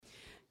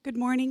Good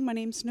morning. My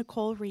name's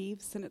Nicole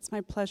Reeves, and it's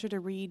my pleasure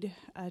to read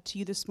to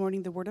you this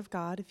morning the Word of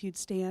God. If you'd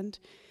stand,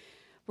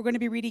 we're going to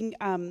be reading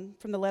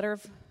from the letter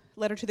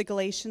to the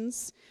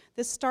Galatians.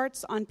 This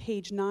starts on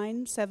page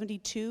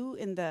 972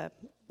 in the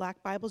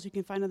black Bibles you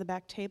can find on the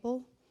back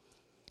table.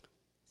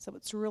 So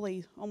it's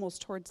really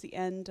almost towards the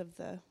end of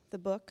the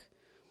book.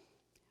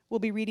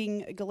 We'll be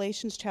reading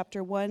Galatians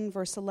chapter 1,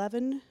 verse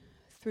 11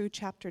 through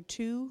chapter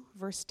 2,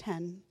 verse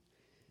 10.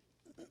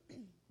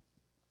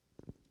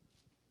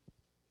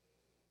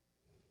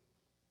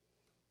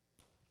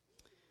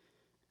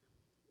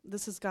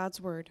 This is God's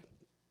word.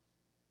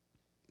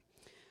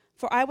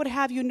 For I would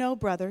have you know,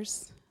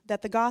 brothers,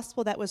 that the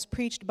gospel that was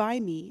preached by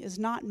me is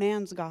not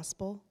man's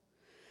gospel.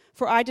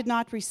 For I did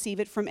not receive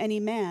it from any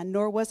man,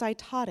 nor was I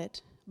taught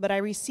it, but I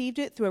received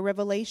it through a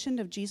revelation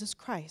of Jesus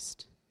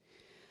Christ.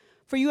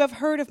 For you have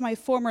heard of my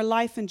former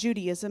life in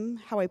Judaism,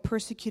 how I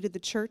persecuted the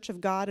church of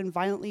God and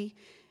violently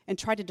and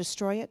tried to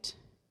destroy it.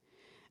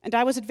 And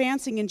I was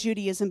advancing in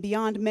Judaism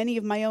beyond many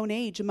of my own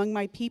age among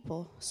my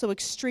people, so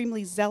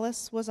extremely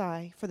zealous was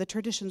I for the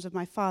traditions of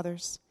my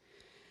fathers.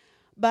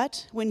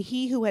 But when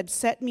he who had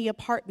set me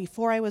apart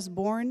before I was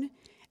born,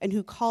 and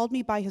who called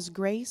me by his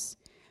grace,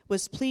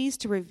 was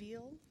pleased to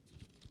reveal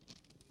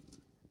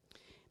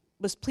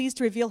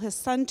his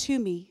Son to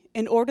me,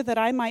 in order that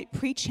I might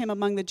preach him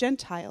among the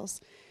Gentiles,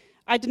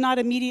 I did not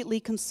immediately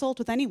consult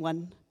with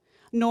anyone,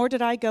 nor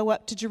did I go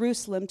up to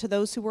Jerusalem to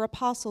those who were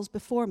apostles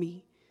before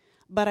me.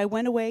 But I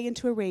went away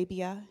into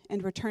Arabia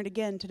and returned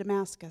again to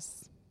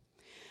Damascus.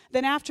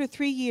 Then after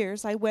 3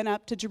 years I went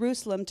up to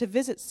Jerusalem to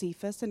visit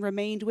Cephas and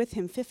remained with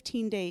him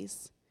 15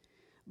 days.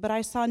 But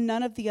I saw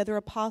none of the other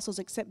apostles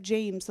except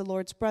James, the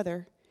Lord's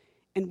brother.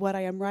 And what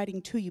I am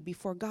writing to you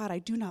before God, I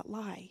do not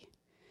lie.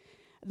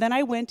 Then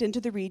I went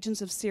into the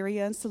regions of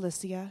Syria and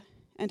Cilicia,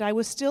 and I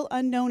was still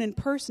unknown in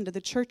person to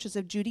the churches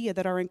of Judea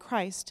that are in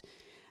Christ.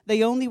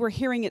 They only were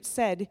hearing it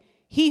said,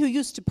 "He who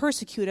used to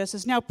persecute us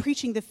is now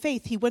preaching the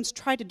faith he once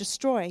tried to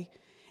destroy,"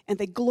 and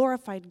they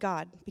glorified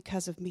God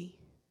because of me.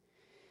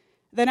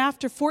 Then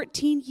after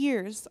 14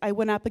 years, I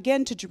went up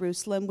again to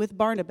Jerusalem with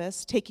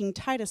Barnabas, taking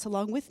Titus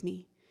along with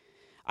me.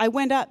 I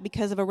went up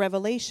because of a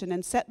revelation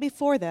and set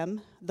before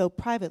them, though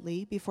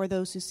privately, before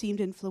those who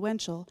seemed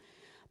influential,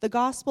 the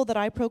gospel that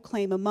I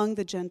proclaim among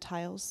the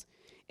Gentiles,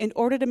 in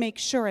order to make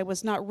sure I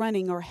was not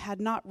running or had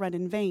not run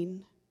in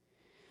vain.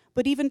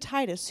 But even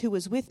Titus, who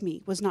was with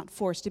me, was not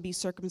forced to be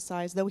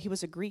circumcised, though he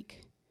was a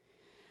Greek.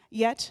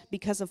 Yet,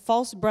 because of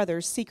false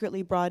brothers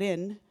secretly brought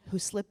in, who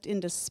slipped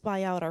in to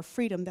spy out our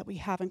freedom that we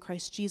have in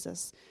Christ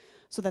Jesus,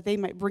 so that they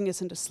might bring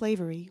us into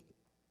slavery,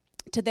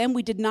 to them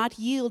we did not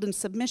yield in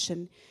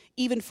submission,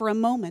 even for a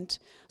moment,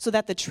 so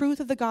that the truth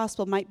of the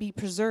gospel might be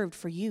preserved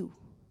for you.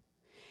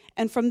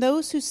 And from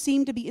those who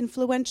seemed to be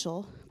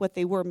influential, what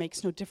they were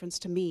makes no difference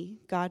to me.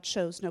 God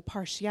shows no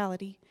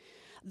partiality.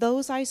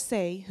 Those, I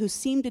say, who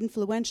seemed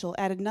influential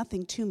added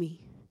nothing to me.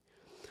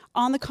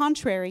 On the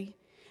contrary,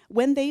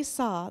 when they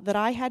saw that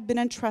I had been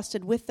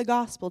entrusted with the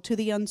gospel to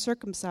the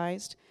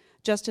uncircumcised,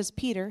 just as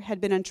Peter had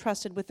been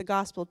entrusted with the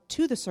gospel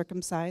to the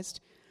circumcised,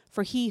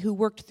 for he who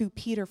worked through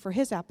Peter for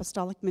his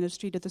apostolic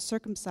ministry to the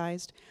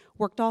circumcised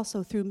worked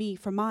also through me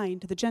for mine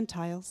to the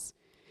Gentiles.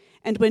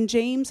 And when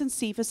James and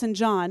Cephas and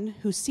John,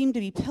 who seemed to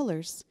be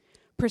pillars,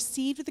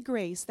 perceived the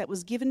grace that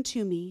was given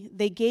to me,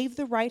 they gave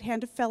the right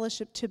hand of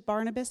fellowship to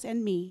Barnabas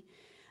and me,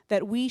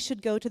 that we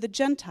should go to the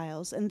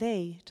Gentiles and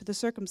they to the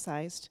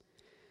circumcised.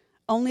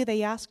 Only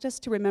they asked us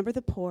to remember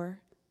the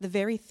poor, the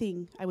very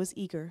thing I was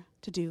eager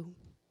to do.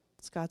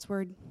 It's God's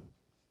word.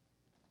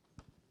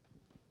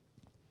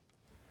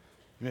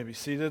 You may be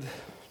seated.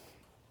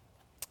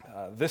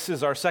 This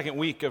is our second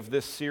week of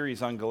this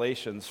series on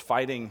Galatians,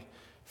 Fighting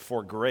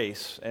for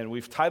Grace, and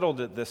we've titled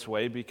it this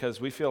way because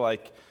we feel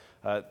like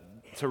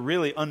to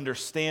really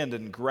understand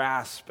and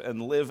grasp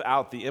and live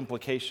out the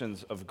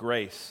implications of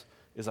grace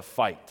is a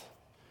fight.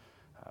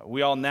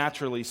 We all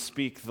naturally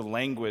speak the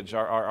language,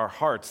 our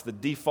hearts, the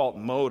default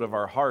mode of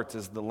our hearts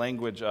is the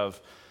language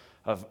of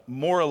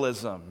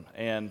moralism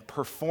and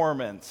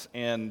performance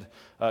and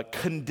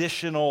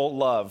conditional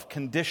love,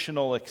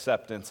 conditional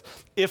acceptance.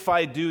 If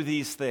I do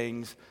these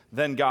things,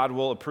 then God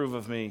will approve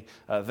of me.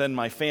 Then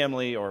my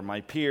family or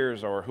my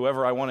peers or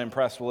whoever I want to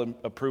impress will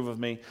approve of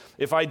me.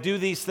 If I do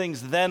these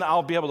things, then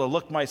I'll be able to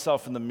look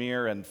myself in the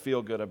mirror and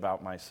feel good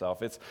about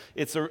myself.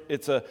 It's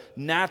a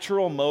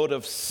natural mode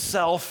of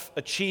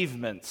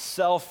self-achievement,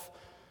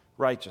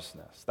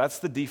 self-righteousness. That's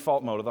the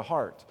default mode of the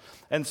heart.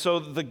 And so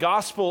the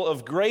gospel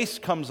of grace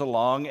comes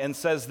along and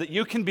says that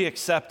you can be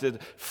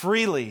accepted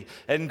freely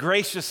and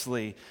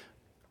graciously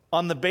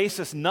on the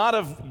basis not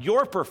of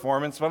your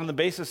performance, but on the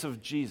basis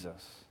of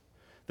Jesus.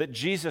 That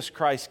Jesus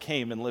Christ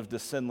came and lived a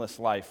sinless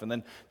life and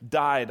then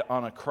died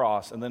on a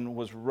cross and then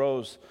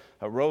rose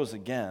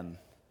again,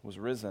 was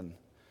risen.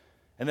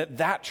 And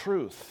that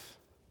truth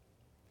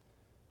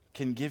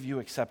can give you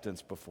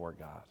acceptance before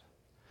God.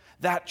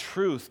 That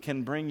truth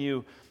can bring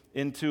you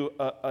into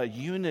a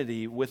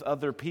unity with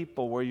other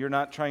people where you're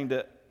not trying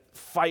to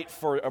fight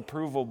for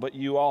approval, but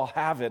you all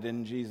have it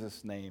in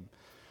Jesus' name.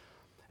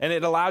 And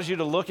it allows you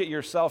to look at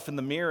yourself in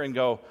the mirror and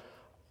go,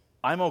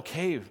 I'm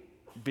okay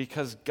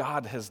because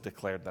God has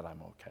declared that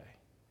I'm okay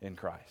in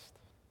Christ.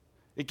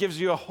 It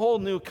gives you a whole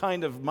new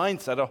kind of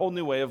mindset, a whole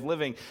new way of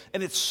living.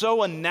 And it's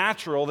so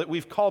unnatural that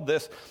we've called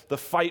this the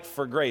fight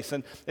for grace.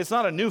 And it's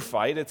not a new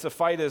fight. It's a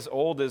fight as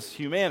old as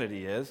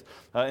humanity is.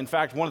 In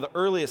fact, one of the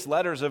earliest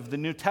letters of the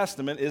New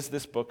Testament is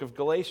this book of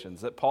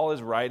Galatians that Paul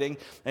is writing,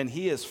 and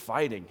he is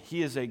fighting.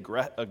 He is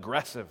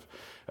aggressive.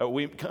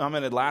 We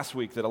commented last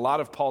week that a lot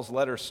of Paul's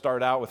letters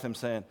start out with him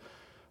saying,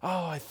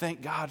 oh, I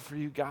thank God for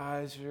you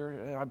guys.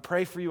 I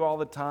pray for you all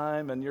the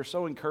time, and you're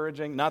so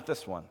encouraging. Not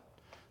this one.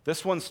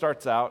 This one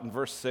starts out in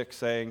verse 6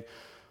 saying,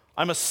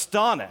 I'm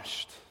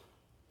astonished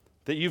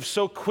that you've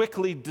so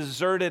quickly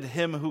deserted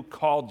him who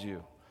called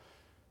you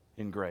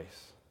in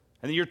grace.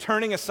 And that you're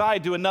turning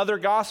aside to another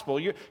gospel.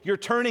 You're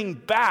turning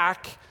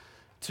back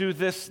to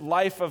this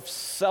life of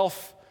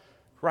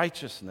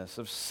self-righteousness,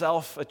 of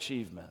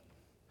self-achievement.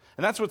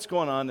 And that's what's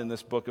going on in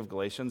this book of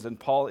Galatians, and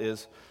Paul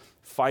is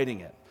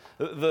fighting it.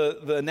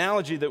 The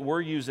analogy that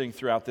we're using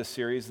throughout this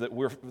series that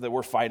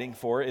we're fighting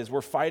for is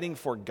we're fighting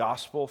for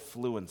gospel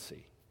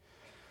fluency.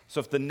 So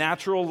if the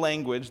natural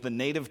language, the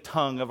native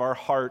tongue of our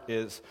heart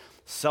is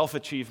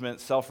self-achievement,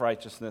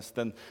 self-righteousness,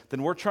 then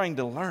we're trying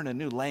to learn a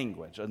new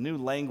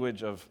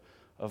language of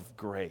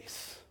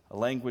grace, a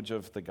language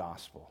of the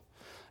gospel.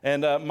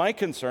 And my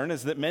concern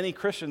is that many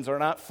Christians are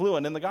not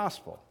fluent in the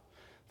gospel.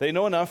 They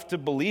know enough to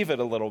believe it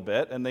a little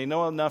bit, and they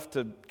know enough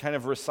to kind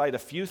of recite a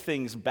few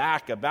things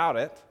back about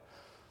it,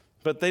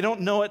 but they don't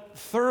know it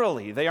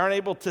thoroughly. They aren't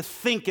able to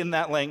think in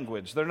that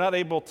language. They're not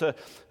able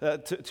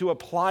to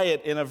apply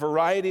it in a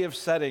variety of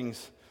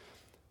settings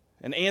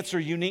and answer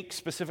unique,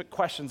 specific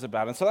questions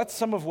about it. And so that's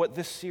some of what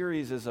this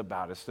series is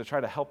about, is to try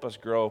to help us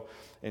grow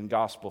in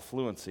gospel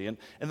fluency. And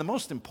the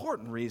most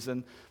important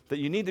reason that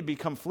you need to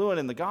become fluent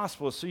in the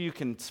gospel is so you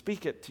can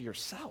speak it to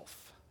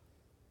yourself.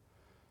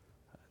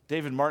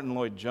 David Martin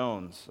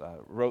Lloyd-Jones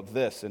wrote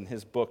this in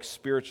his book,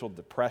 Spiritual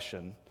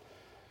Depression.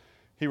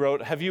 He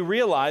wrote, have you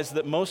realized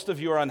that most of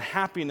your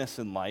unhappiness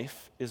in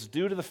life is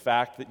due to the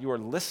fact that you are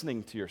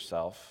listening to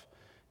yourself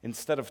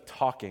instead of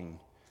talking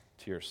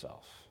to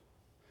yourself?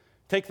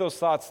 Take those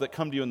thoughts that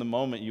come to you in the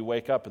moment you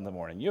wake up in the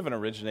morning. You haven't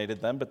originated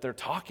them, but they're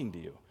talking to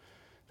you.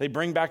 They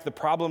bring back the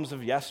problems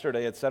of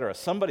yesterday, etc.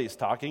 Somebody's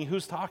talking.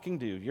 Who's talking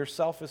to you?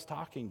 Yourself is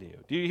talking to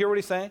you. Do you hear what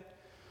he's saying?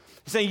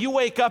 He's saying you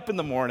wake up in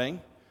the morning.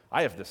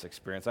 I have this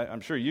experience.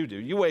 I'm sure you do.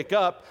 You wake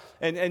up,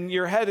 and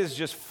your head is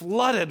just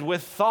flooded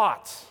with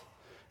thoughts.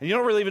 And you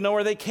don't really even know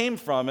where they came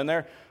from. And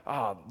they're,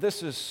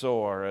 this is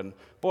sore. And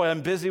boy,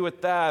 I'm busy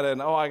with that.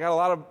 And I got a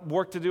lot of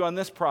work to do on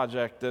this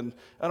project. And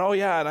oh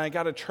yeah, and I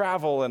got to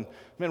travel. And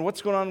man,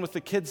 what's going on with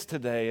the kids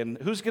today? And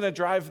who's going to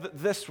drive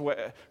this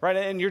way? Right?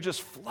 And you're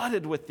just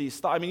flooded with these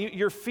thoughts. I mean,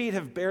 your feet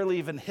have barely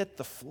even hit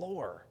the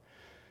floor.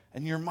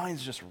 And your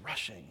mind's just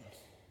rushing.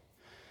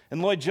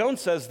 And Lloyd-Jones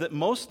says that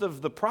most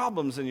of the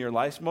problems in your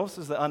life, most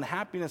of the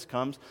unhappiness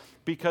comes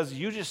because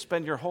you just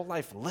spend your whole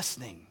life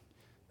listening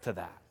to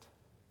that.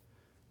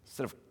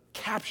 Instead of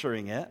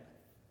capturing it,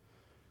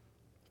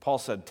 Paul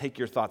said, take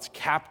your thoughts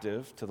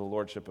captive to the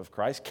lordship of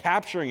Christ,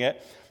 capturing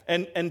it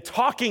and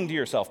talking to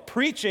yourself,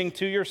 preaching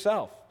to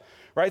yourself,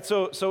 right?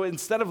 So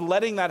instead of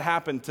letting that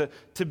happen,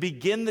 to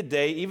begin the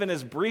day, even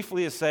as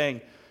briefly as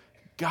saying,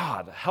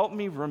 God, help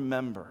me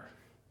remember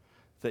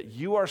that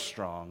you are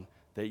strong,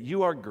 that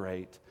you are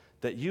great,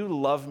 that you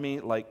love me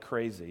like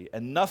crazy,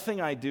 and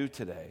nothing I do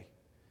today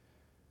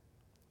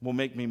will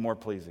make me more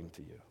pleasing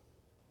to you.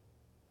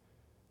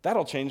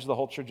 That'll change the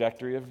whole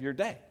trajectory of your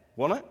day,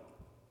 won't it?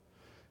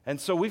 And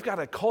so we've got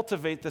to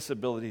cultivate this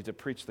ability to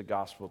preach the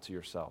gospel to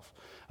yourself.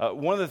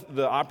 One of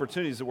the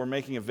opportunities that we're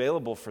making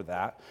available for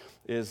that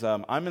is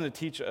I'm going to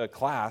teach a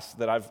class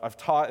that I've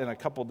taught in a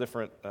couple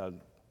different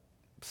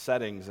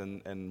settings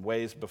and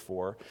ways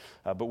before.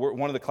 But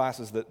one of the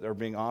classes that are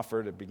being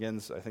offered, it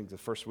begins, I think, the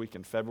first week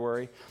in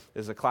February,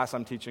 is a class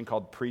I'm teaching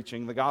called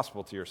Preaching the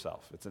Gospel to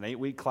Yourself. It's an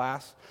 8-week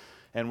class.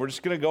 And we're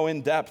just going to go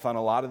in depth on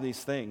a lot of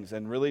these things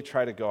and really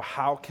try to go,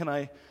 how can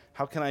I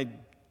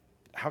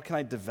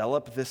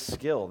develop this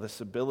skill, this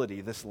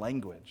ability, this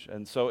language?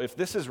 And so if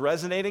this is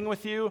resonating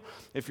with you,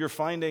 if you're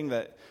finding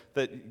that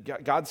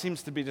God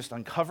seems to be just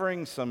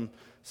uncovering some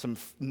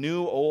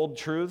new old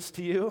truths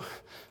to you,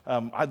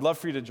 I'd love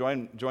for you to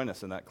join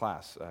us in that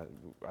class.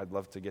 I'd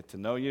love to get to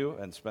know you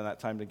and spend that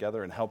time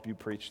together and help you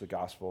preach the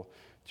gospel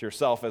to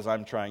yourself, as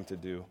I'm trying to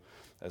do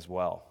as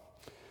well.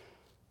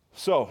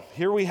 So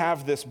here we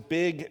have this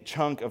big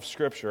chunk of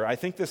Scripture. I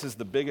think this is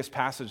the biggest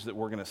passage that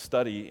we're going to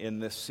study in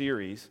this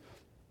series.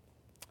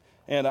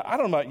 And I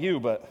don't know about you,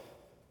 but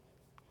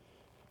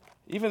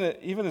even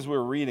as we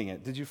were reading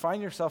it, did you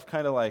find yourself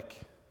kind of like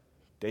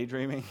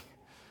daydreaming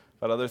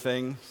about other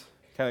things?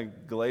 Kind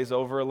of glaze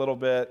over a little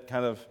bit?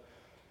 Kind of,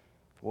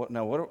 what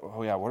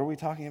are we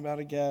talking about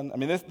again? I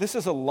mean, this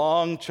is a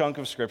long chunk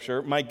of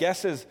Scripture. My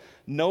guess is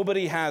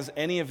nobody has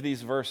any of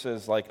these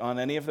verses like on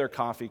any of their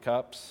coffee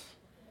cups.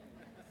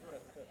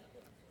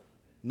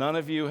 None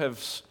of you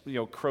have,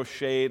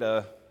 crocheted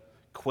a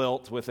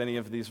quilt with any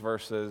of these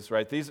verses,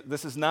 right?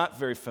 This is not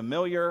very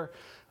familiar.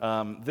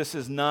 This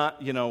is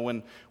not,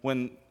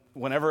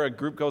 whenever a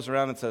group goes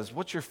around and says,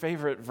 what's your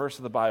favorite verse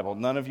of the Bible?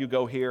 None of you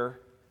go here,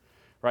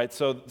 right?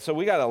 So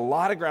we got a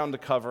lot of ground to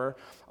cover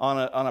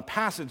on a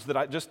passage that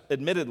I just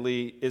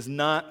admittedly is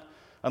not,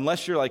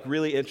 unless you're like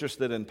really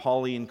interested in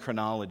Pauline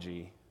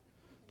chronology,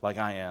 like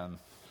I am,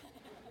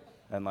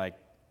 and like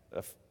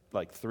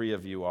three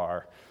of you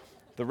are.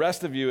 The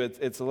rest of you,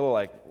 it's a little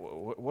like,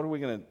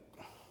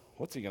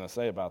 what's he going to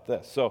say about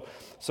this?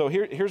 So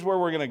here's where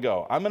we're going to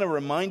go. I'm going to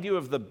remind you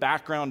of the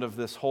background of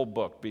this whole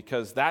book,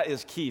 because that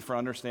is key for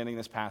understanding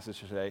this passage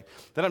today.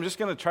 Then I'm just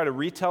going to try to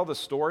retell the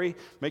story,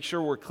 make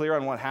sure we're clear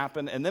on what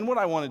happened. And then what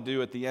I want to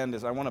do at the end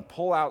is I want to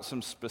pull out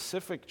some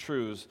specific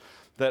truths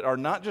that are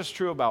not just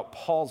true about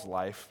Paul's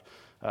life,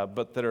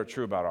 but that are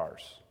true about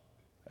ours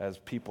as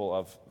people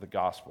of the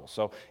gospel.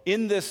 So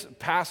in this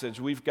passage,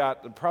 we've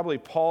got probably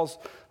Paul's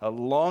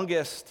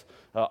longest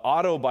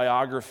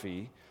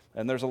autobiography,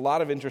 and there's a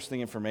lot of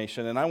interesting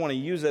information, and I want to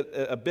use it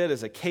a bit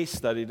as a case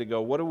study to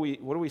go, what do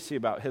we see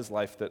about his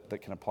life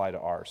that can apply to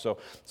ours?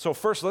 So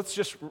first, let's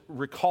just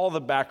recall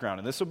the background,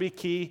 and this will be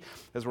key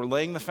as we're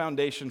laying the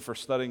foundation for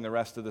studying the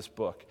rest of this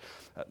book.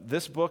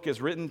 This book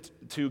is written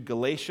to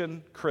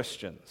Galatian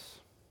Christians.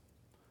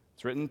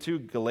 It's written to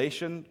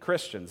Galatian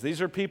Christians.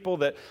 These are people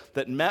that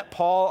met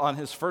Paul on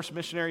his first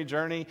missionary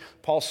journey.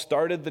 Paul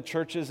started the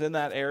churches in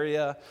that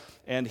area,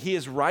 and he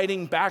is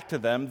writing back to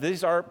them.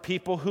 These are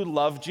people who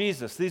love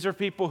Jesus. These are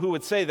people who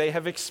would say they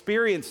have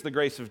experienced the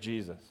grace of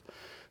Jesus.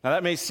 Now,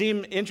 that may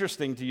seem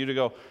interesting to you to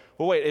go,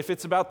 well, wait, if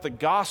it's about the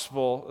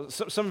gospel,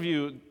 some of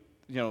you,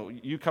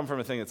 you come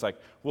from a thing that's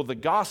like, well, the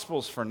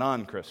gospel's for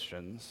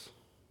non-Christians,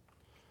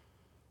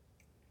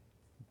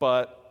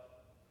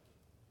 but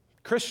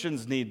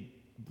Christians need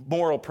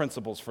moral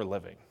principles for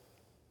living.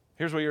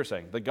 Here's what you're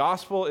saying. The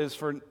gospel is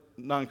for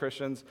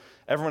non-Christians.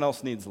 Everyone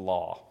else needs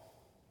law.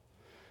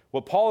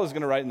 What Paul is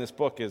going to write in this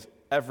book is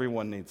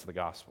everyone needs the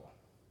gospel.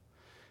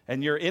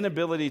 And your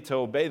inability to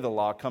obey the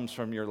law comes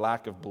from your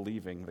lack of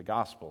believing the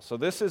gospel. So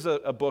this is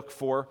a book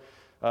for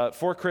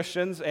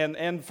Christians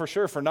and for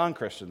sure for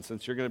non-Christians,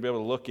 since you're going to be able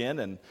to look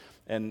in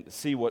and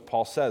see what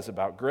Paul says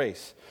about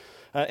grace.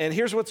 And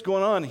here's what's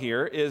going on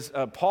here is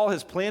Paul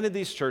has planted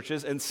these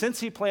churches, and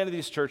since he planted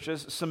these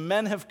churches, some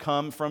men have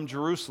come from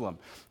Jerusalem.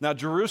 Now,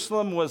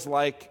 Jerusalem was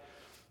like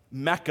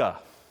Mecca.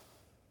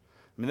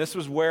 I mean, this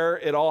was where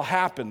it all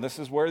happened. This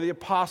is where the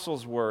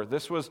apostles were.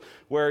 This was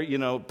where,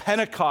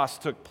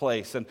 Pentecost took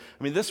place. And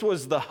I mean, this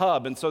was the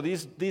hub. And so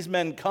these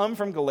men come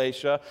from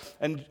Galatia,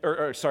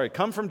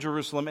 come from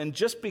Jerusalem, and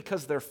just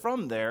because they're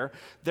from there,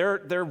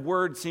 their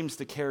word seems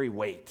to carry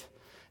weight.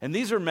 And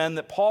these are men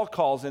that Paul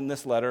calls in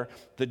this letter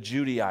the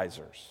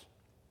Judaizers.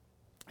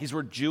 These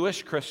were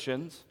Jewish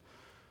Christians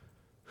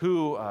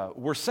who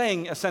were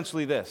saying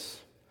essentially this: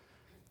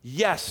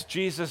 yes,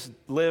 Jesus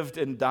lived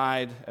and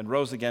died and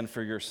rose again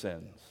for your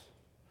sins,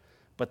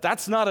 but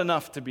that's not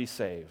enough to be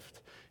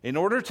saved. In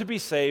order to be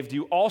saved,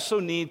 you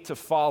also need to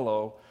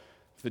follow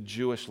the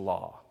Jewish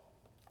law.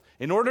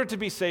 In order to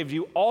be saved,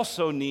 you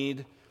also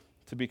need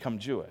to become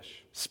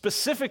Jewish.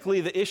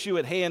 Specifically, the issue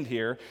at hand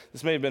here,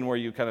 this may have been where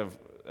you kind of,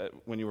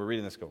 when you were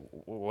reading this, go,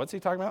 what's he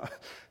talking about?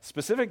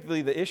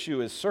 Specifically, the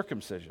issue is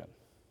circumcision.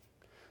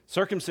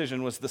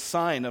 Circumcision was the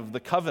sign of the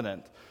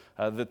covenant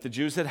that the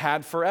Jews had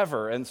had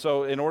forever. And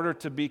so in order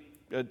to be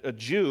a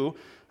Jew,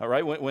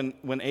 right,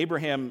 when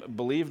Abraham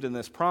believed in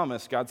this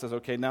promise, God says,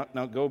 okay,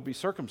 now go be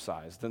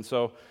circumcised. And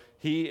so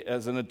he,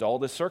 as an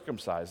adult, is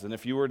circumcised. And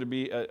if you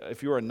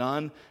were a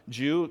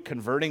non-Jew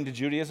converting to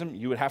Judaism,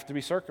 you would have to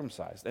be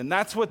circumcised. And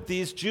that's what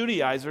these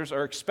Judaizers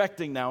are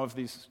expecting now of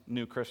these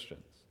new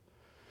Christians.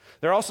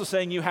 They're also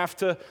saying you have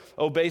to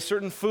obey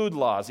certain food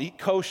laws, eat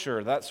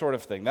kosher, that sort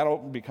of thing. That'll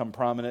become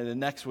prominent in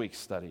next week's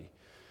study.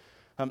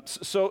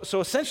 So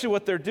essentially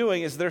what they're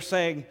doing is they're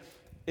saying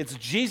it's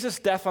Jesus'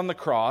 death on the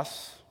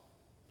cross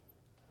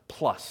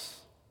plus.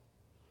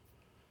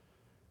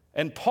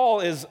 And Paul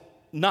is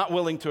not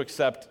willing to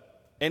accept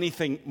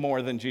anything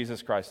more than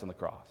Jesus Christ on the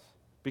cross,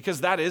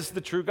 because that is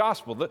the true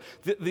gospel.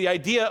 The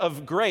idea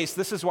of grace,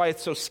 this is why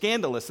it's so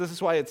scandalous, this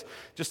is why it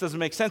just doesn't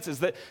make sense, is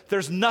that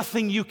there's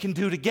nothing you can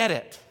do to get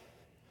it.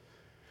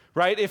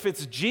 Right? If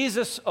it's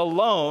Jesus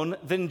alone,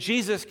 then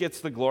Jesus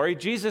gets the glory,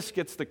 Jesus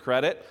gets the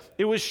credit.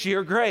 It was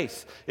sheer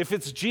grace. If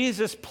it's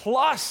Jesus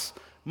plus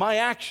my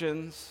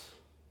actions,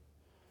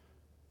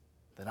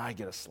 then I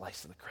get a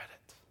slice of the credit.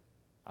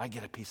 I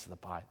get a piece of the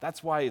pie.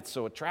 That's why it's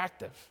so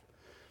attractive.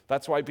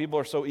 That's why people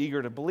are so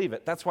eager to believe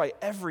it. That's why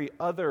every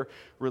other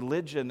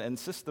religion and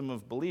system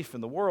of belief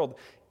in the world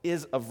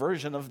is a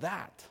version of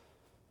that.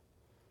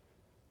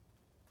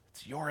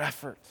 It's your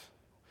effort.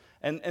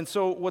 And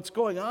so what's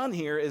going on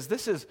here is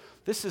this is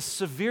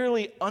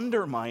severely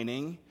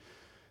undermining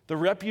the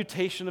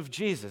reputation of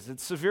Jesus.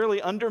 It's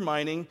severely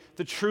undermining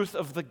the truth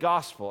of the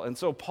gospel. And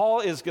so Paul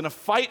is going to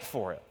fight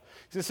for it.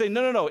 He's going to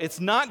say, no, it's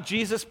not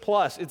Jesus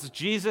plus. It's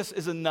Jesus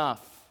is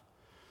enough.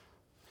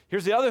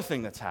 Here's the other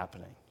thing that's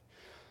happening,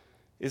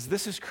 is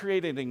this has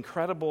created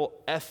incredible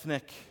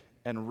ethnic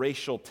and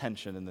racial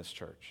tension in this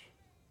church.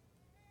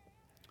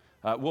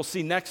 We'll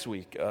see next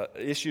week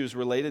issues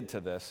related to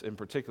this, in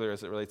particular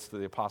as it relates to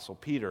the Apostle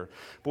Peter.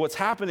 But what's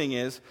happening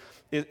is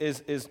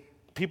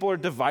people are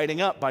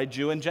dividing up by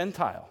Jew and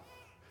Gentile.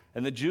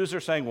 And the Jews are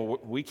saying, well,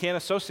 we can't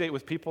associate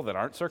with people that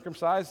aren't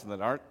circumcised and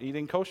that aren't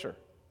eating kosher.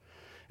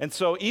 And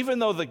so even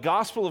though the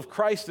gospel of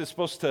Christ is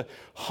supposed to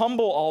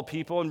humble all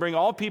people and bring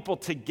all people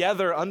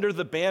together under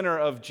the banner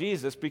of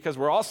Jesus because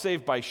we're all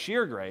saved by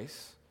sheer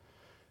grace,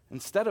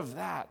 instead of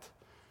that,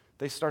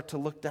 they start to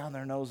look down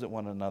their nose at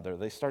one another.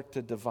 They start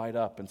to divide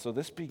up. And so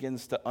this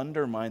begins to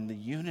undermine the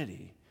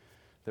unity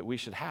that we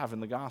should have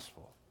in the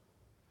gospel.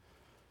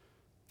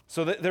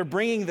 So they're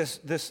bringing this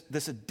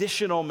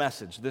additional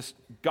message, this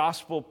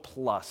gospel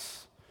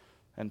plus,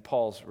 and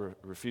Paul's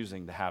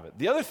refusing to have it.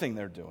 The other thing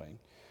they're doing,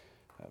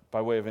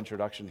 by way of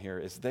introduction here,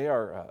 is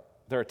they're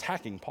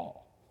attacking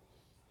Paul.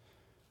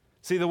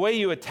 See, the way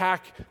you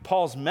attack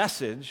Paul's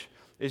message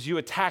is you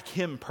attack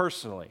him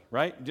personally,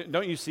 right?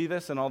 Don't you see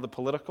this in all the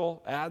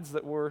political ads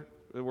that we're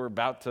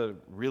about to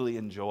really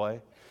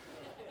enjoy?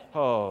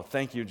 Oh,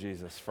 thank you,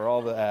 Jesus, for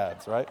all the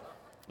ads, right?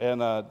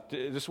 And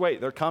just wait,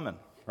 they're coming,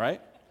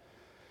 right?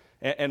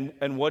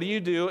 And what do you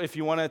do if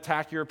you want to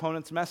attack your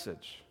opponent's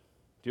message?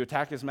 Do you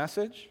attack his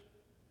message?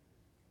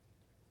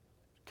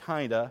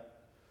 Kinda.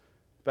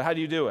 But how do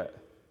you do it?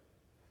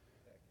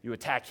 You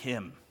attack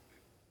him.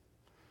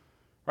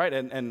 Right?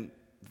 And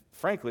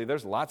frankly,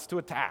 there's lots to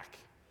attack.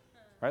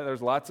 Right?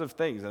 There's lots of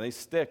things, and they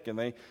stick, and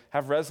they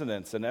have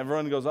resonance, and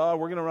everyone goes, oh,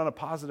 we're going to run a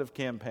positive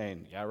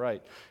campaign. Yeah,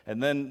 right.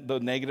 And then the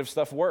negative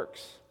stuff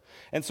works.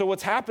 And so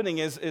what's happening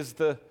is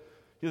the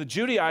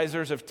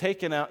Judaizers have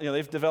taken out,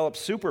 they've developed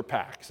super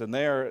PACs, and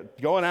they're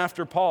going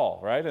after Paul,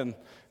 right? And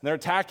they're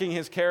attacking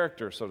his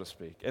character, so to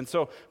speak. And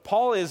so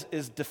Paul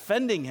is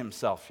defending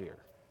himself here.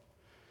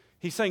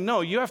 He's saying, no,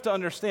 you have to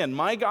understand,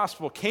 my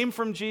gospel came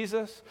from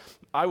Jesus.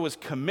 I was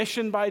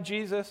commissioned by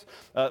Jesus.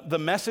 The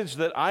message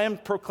that I am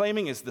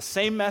proclaiming is the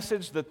same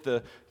message that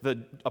the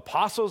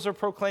apostles are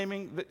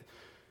proclaiming.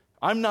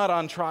 I'm not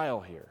on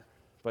trial here,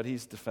 but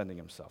he's defending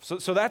himself.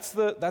 So that's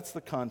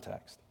the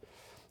context.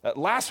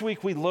 Last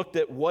week we looked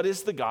at what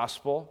is the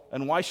gospel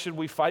and why should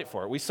we fight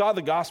for it. We saw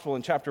the gospel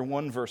in chapter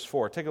 1, verse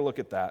 4. Take a look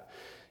at that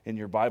in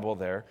your Bible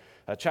there.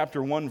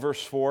 Chapter 1,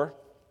 verse 4.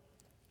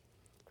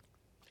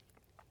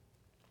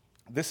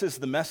 This is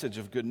the message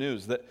of good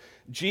news, that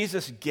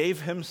Jesus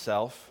gave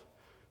himself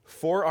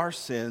for our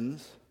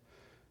sins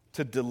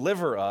to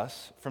deliver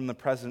us from the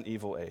present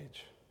evil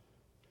age.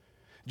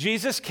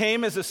 Jesus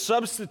came as a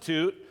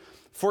substitute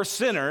for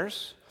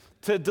sinners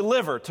to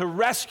deliver, to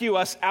rescue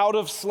us out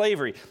of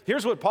slavery.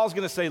 Here's what Paul's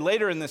going to say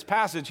later in this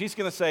passage. He's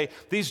going to say,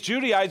 these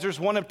Judaizers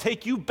want to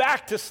take you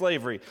back to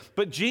slavery,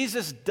 but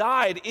Jesus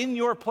died in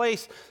your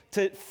place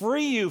to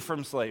free you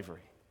from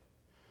slavery.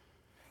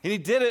 And he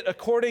did it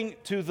according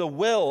to the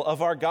will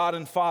of our God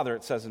and Father,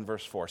 it says in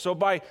verse 4. So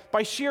by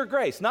sheer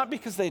grace, not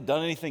because they'd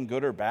done anything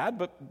good or bad,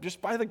 but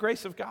just by the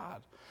grace of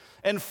God.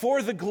 And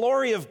for the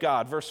glory of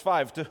God, verse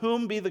 5, to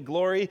whom be the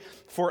glory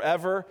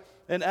forever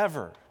and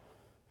ever.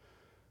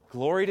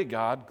 Glory to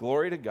God,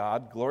 glory to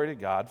God, glory to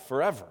God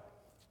forever.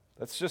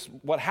 That's just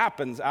what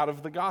happens out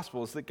of the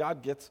gospel, is that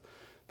God gets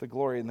the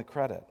glory and the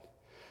credit.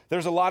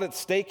 There's a lot at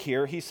stake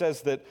here. He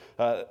says that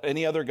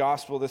any other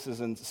gospel, this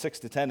is in 6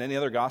 to 10, any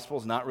other gospel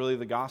is not really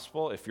the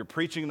gospel. If you're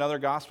preaching another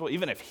gospel,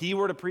 even if he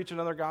were to preach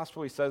another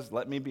gospel, he says,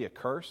 let me be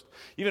accursed.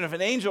 Even if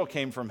an angel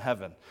came from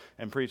heaven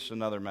and preached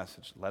another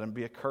message, let him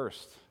be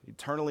accursed,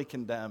 eternally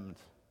condemned.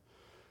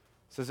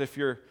 He says if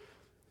you're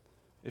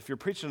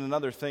preaching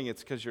another thing,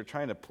 it's because you're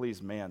trying to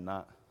please man,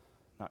 not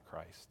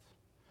Christ.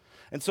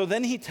 And so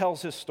then he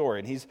tells his story,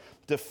 and he's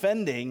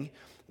defending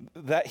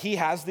that he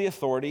has the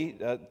authority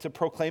to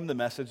proclaim the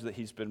message that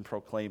he's been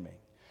proclaiming.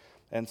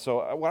 And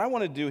so what I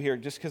want to do here,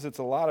 just because it's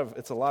a lot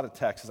of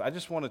text, is I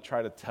just want to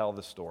try to tell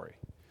the story.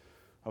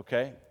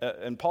 Okay?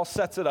 And Paul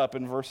sets it up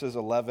in verses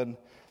 11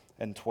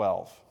 and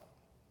 12.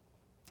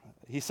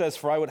 He says,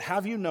 "For I would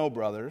have you know,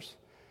 brothers,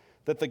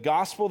 that the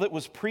gospel that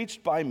was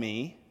preached by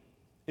me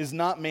is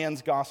not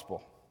man's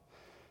gospel.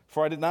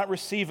 For I did not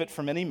receive it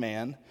from any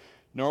man,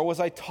 nor was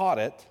I taught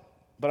it,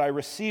 but I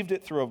received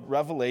it through a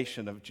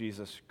revelation of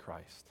Jesus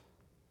Christ."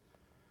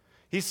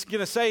 He's going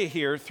to say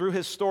here, through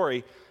his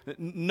story,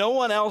 no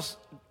one else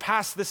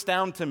passed this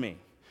down to me,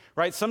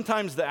 right?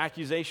 Sometimes the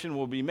accusation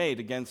will be made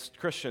against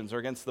Christians or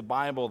against the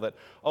Bible that,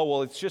 oh,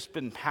 well, it's just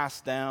been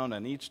passed down,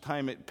 and each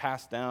time it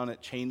passed down,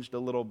 it changed a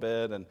little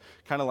bit, and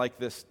kind of like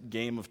this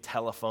game of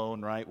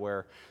telephone, right,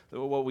 where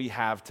what we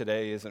have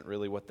today isn't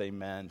really what they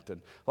meant.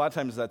 And a lot of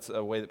times that's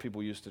a way that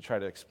people use to try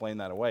to explain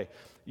that away.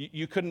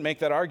 You couldn't make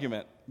that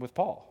argument with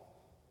Paul.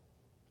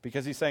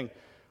 Because he's saying,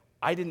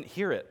 I didn't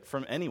hear it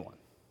from anyone.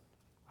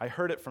 I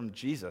heard it from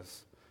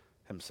Jesus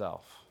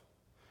himself.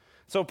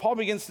 So Paul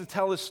begins to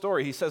tell his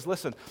story. He says,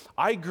 listen,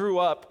 I grew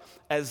up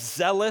as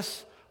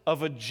zealous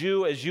of a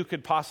Jew as you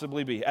could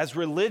possibly be, as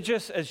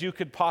religious as you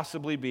could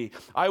possibly be.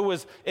 I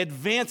was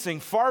advancing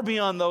far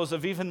beyond those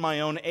of even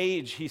my own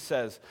age, he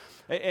says.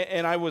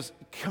 And I was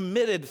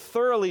committed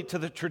thoroughly to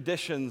the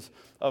traditions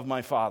of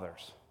my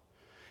fathers.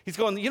 He's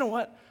going, you know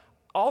what?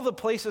 all the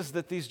places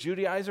that these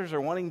Judaizers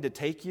are wanting to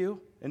take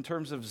you in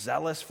terms of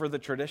zealous for the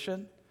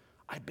tradition,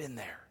 I've been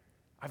there.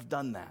 I've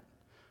done that.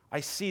 I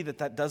see that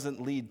that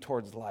doesn't lead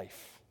towards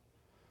life.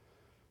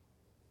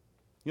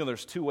 You know,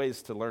 there's two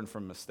ways to learn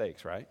from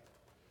mistakes, right?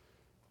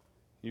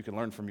 You can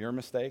learn from your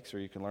mistakes or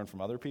you can learn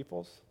from other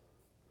people's.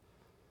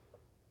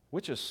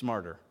 Which is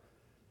smarter?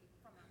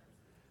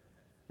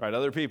 Right,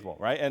 other people,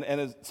 right? And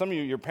as some of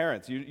you, your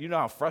parents, you know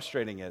how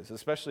frustrating it is,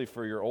 especially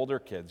for your older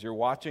kids. You're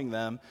watching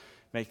them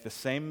make the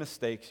same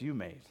mistakes you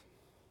made.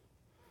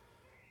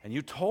 And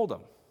you told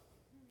them,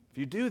 if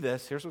you do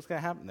this, here's what's going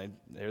to happen.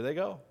 There they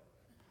go.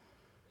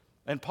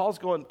 And Paul's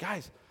going,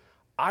 guys,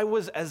 I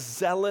was as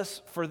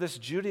zealous for this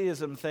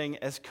Judaism thing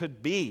as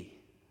could be.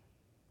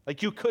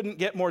 Like, you couldn't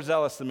get more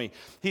zealous than me.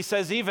 He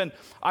says even,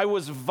 I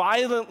was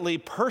violently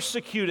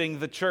persecuting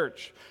the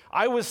church.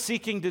 I was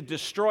seeking to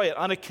destroy it.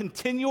 On a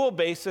continual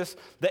basis,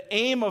 the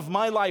aim of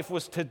my life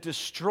was to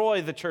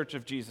destroy the church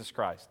of Jesus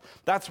Christ.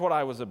 That's what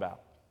I was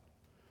about.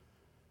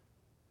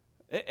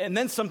 And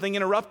then something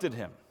interrupted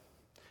him.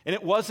 And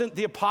it wasn't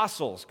the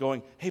apostles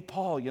going, hey,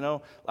 Paul,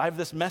 I have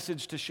this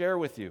message to share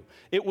with you.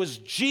 It was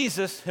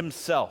Jesus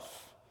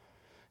himself.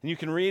 And you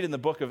can read in the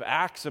book of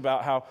Acts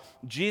about how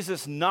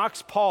Jesus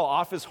knocks Paul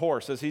off his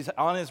horse as he's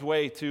on his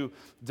way to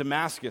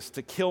Damascus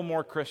to kill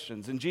more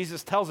Christians. And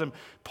Jesus tells him,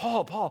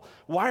 Paul,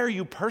 why are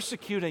you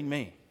persecuting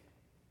me?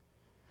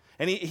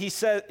 And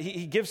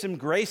he gives him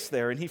grace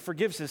there, and he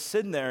forgives his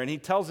sin there, and he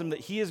tells him that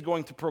he is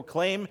going to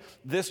proclaim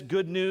this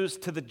good news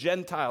to the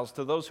Gentiles,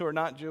 to those who are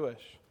not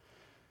Jewish.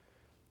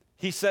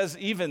 He says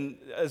even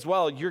as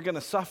well, you're going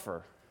to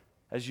suffer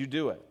as you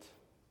do it.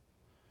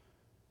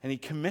 And he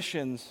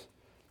commissions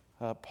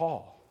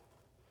Paul.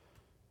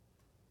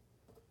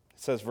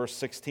 It says, verse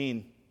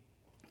 16,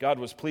 God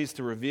was pleased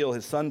to reveal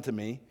his Son to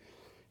me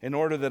in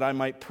order that I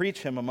might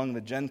preach him among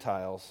the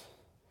Gentiles.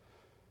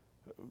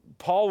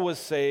 Paul was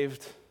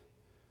saved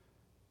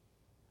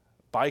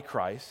by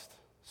Christ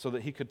so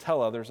that he could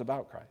tell others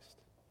about Christ.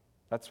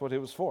 That's what it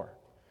was for.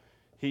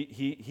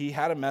 He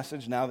had a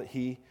message now that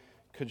he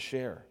could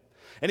share.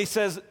 And he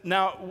says,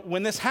 now,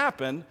 when this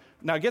happened,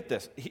 now get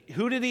this,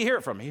 who did he hear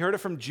it from? He heard it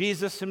from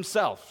Jesus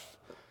himself.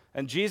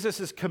 And Jesus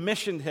has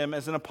commissioned him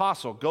as an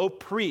apostle. Go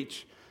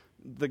preach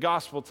the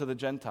gospel to the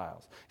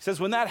Gentiles. He says,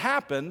 when that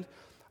happened,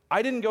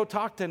 I didn't go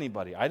talk to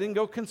anybody. I didn't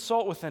go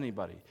consult with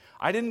anybody.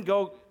 I didn't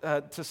go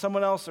to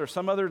someone else or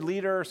some other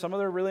leader or some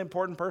other really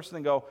important person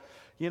and go,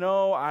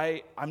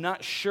 I'm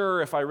not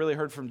sure if I really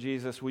heard from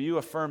Jesus. Will you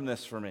affirm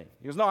this for me?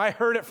 He goes, no, I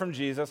heard it from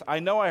Jesus. I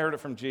know I heard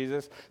it from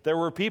Jesus. There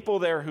were people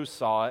there who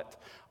saw it.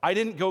 I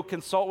didn't go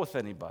consult with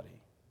anybody.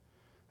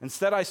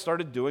 Instead, I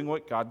started doing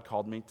what God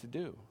called me to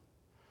do.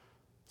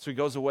 So he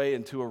goes away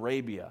into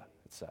Arabia,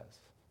 it says.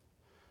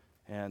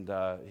 And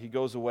he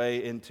goes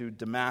away into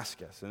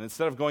Damascus. And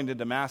instead of going to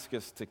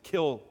Damascus to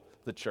kill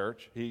the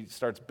church, he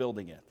starts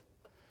building it.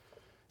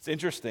 It's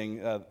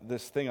interesting,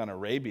 this thing on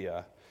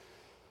Arabia.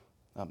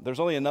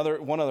 There's only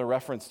one other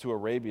reference to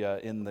Arabia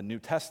in the New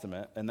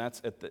Testament, and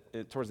that's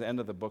towards the end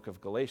of the book of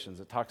Galatians.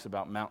 It talks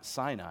about Mount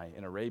Sinai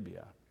in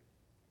Arabia.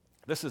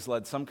 This has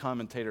led some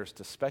commentators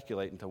to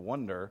speculate and to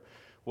wonder,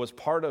 was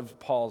part of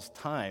Paul's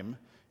time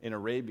in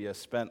Arabia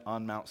spent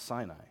on Mount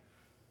Sinai?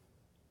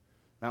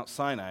 Mount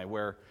Sinai,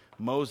 where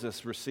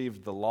Moses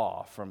received the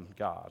law from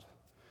God.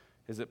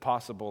 Is it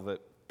possible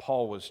that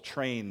Paul was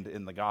trained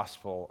in the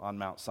gospel on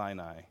Mount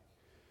Sinai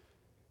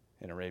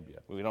in Arabia?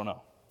 We don't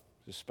know.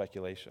 Just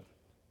speculation.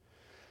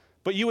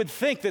 But you would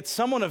think that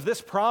someone of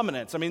this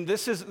prominence,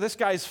 this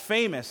guy's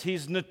famous,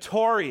 he's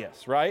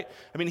notorious, right?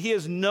 He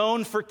is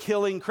known for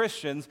killing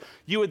Christians.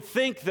 You would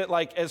think that,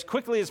 as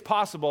quickly as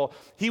possible,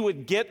 he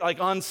would get,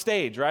 on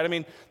stage,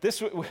 right? This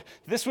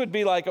would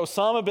be like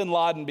Osama bin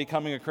Laden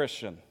becoming a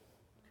Christian,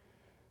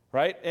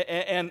 right?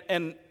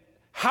 And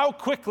how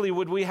quickly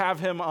would we have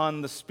him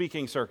on the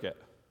speaking circuit?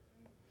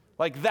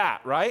 Like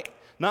that, right?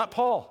 Not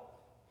Paul.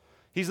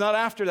 He's not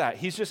after that.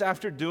 He's just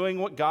after doing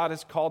what God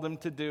has called him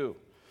to do.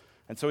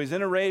 And so he's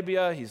in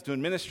Arabia, he's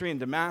doing ministry in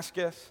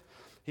Damascus.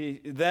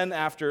 Then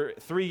after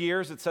 3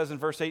 years, it says in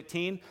verse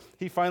 18,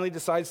 he finally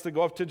decides to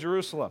go up to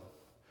Jerusalem.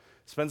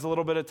 Spends a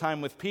little bit of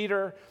time with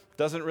Peter,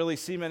 doesn't really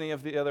see many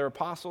of the other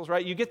apostles,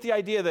 right? You get the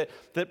idea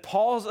that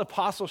Paul's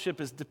apostleship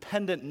is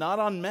dependent not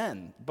on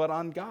men, but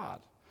on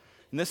God.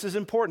 And this is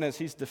important as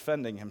he's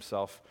defending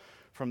himself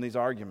from these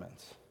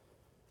arguments.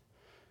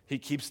 He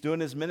keeps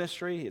doing his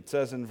ministry. It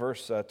says in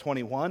verse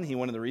 21, he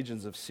went in the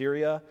regions of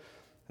Syria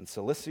and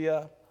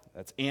Cilicia.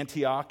 That's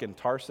Antioch and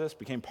Tarsus,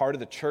 became part of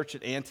the church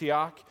at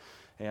Antioch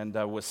and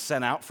was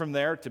sent out from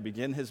there to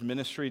begin his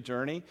ministry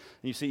journey. And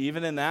you see,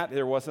 even in that,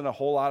 there wasn't a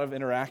whole lot of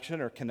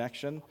interaction or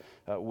connection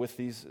with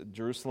these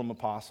Jerusalem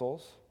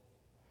apostles.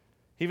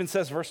 He even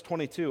says, verse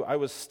 22, I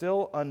was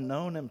still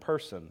unknown in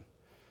person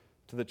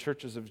to the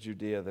churches of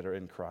Judea that are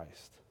in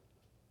Christ.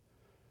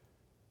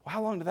 Well,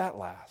 how long did that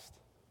last?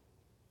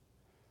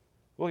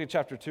 Look at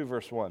chapter 2,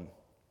 verse 1.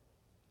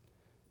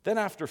 Then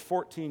after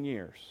 14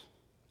 years,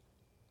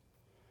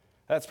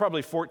 that's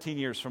probably 14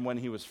 years from when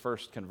he was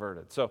first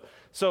converted. So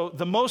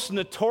the most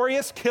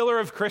notorious killer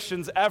of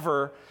Christians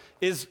ever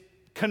is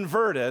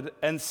converted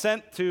and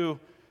sent to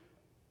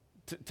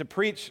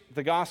preach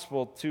the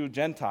gospel to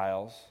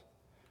Gentiles,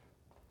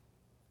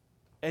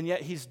 and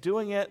yet he's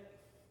doing it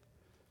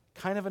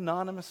kind of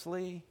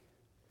anonymously,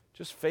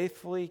 just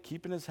faithfully,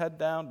 keeping his head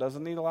down,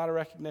 doesn't need a lot of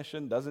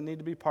recognition, doesn't need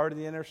to be part of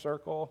the inner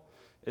circle,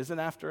 isn't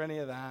after any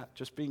of that,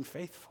 just being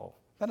faithful.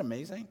 Isn't that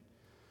amazing?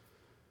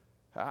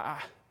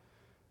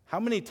 How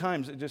many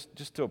times,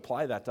 just to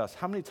apply that to us,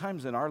 how many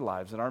times in our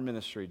lives, in our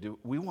ministry, do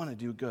we want to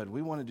do good,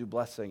 we want to do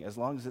blessing, as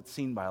long as it's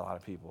seen by a lot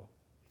of people?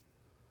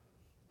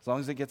 As long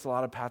as it gets a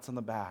lot of pats on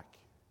the back.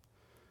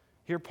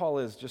 Here Paul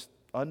is, just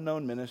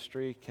unknown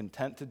ministry,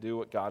 content to do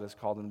what God has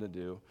called him to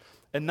do,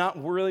 and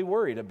not really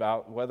worried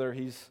about whether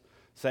he's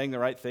saying the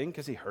right thing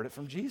because he heard it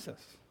from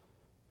Jesus.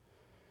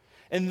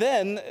 And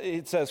then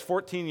it says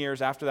 14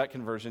 years after that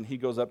conversion, he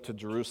goes up to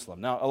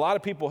Jerusalem. Now, a lot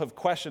of people have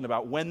questioned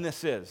about when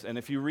this is. And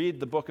if you read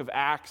the book of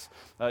Acts,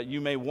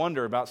 you may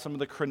wonder about some of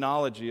the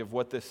chronology of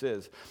what this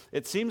is.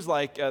 It seems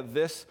like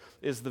this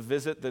is the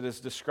visit that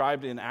is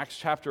described in Acts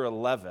chapter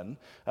 11,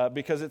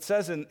 because it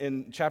says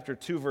in chapter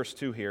 2, verse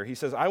 2 here, he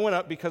says, I went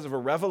up because of a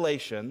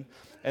revelation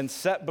and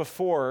set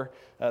before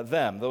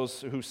them,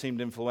 those who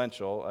seemed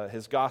influential,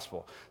 his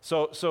gospel.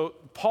 So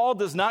Paul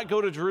does not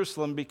go to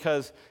Jerusalem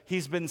because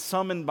he's been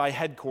summoned by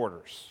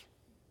headquarters.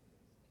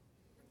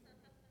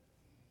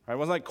 Right? It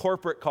wasn't like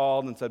corporate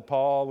called and said,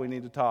 Paul, we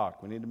need to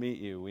talk. We need to meet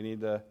you. We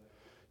need to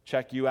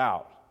check you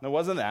out. No, it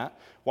wasn't that.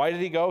 Why did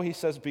he go? He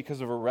says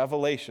because of a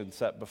revelation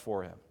set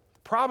before him.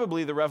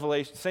 Probably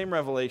the same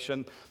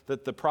revelation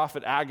that the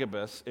prophet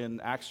Agabus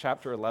in Acts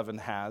chapter 11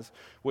 has,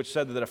 which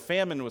said that a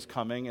famine was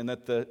coming and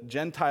that the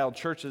Gentile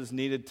churches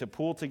needed to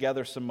pool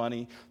together some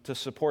money to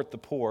support the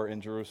poor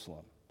in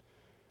Jerusalem.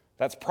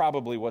 That's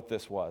probably what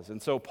this was.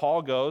 And so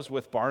Paul goes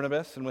with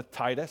Barnabas and with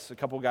Titus, a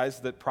couple guys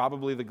that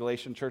probably the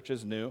Galatian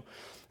churches knew,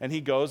 and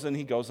he goes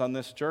on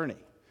this journey.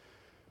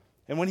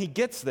 And when he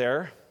gets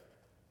there,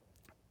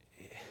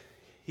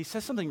 he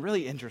says something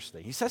really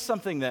interesting. He says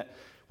something that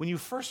when you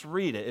first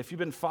read it, if you've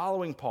been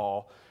following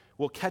Paul,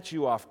 will catch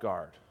you off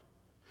guard.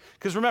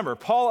 Because remember,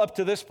 Paul up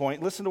to this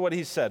point, listen to what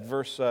he said,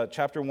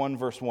 chapter 1,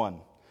 verse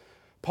 1.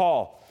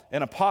 Paul,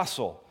 an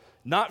apostle,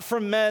 not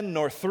from men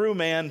nor through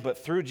man,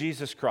 but through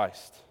Jesus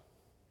Christ.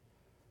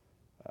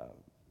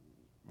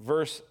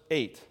 Verse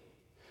 8.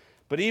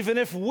 But even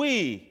if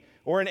we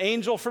or an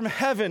angel from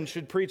heaven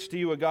should preach to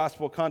you a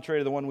gospel contrary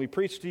to the one we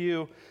preach to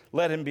you,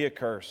 let him be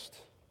accursed.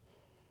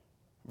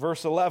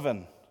 Verse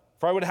 11.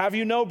 For I would have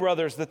you know,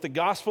 brothers, that the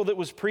gospel that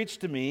was preached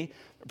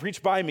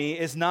by me,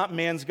 is not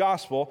man's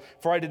gospel.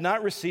 For I did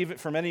not receive it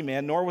from any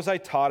man, nor was I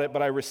taught it,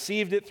 but I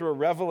received it through a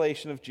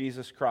revelation of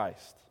Jesus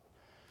Christ.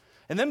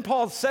 And then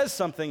Paul says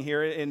something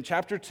here in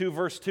chapter 2,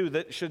 verse 2,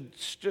 that should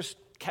just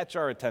catch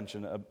our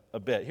attention a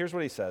bit. Here's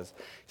what he says.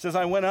 He says,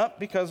 I went up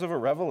because of a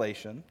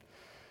revelation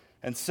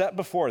and set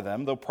before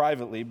them, though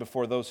privately,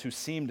 before those who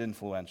seemed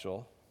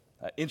influential.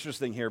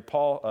 Interesting here,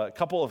 Paul a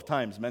couple of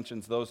times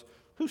mentions those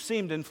who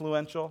seemed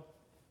influential.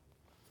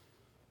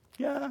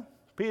 Yeah,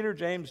 Peter,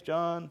 James,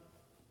 John,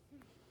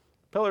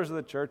 pillars of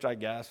the church, I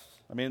guess.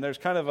 I mean, there's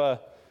kind of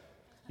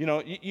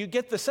you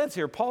get the sense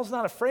here, Paul's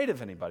not afraid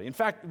of anybody. In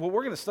fact, what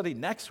we're going to study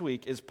next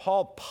week is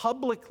Paul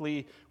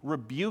publicly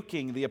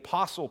rebuking the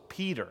apostle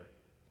Peter,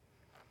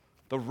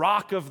 the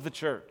rock of the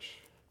church,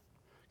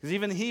 because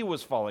even he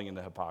was falling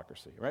into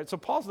hypocrisy, right? So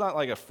Paul's not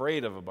like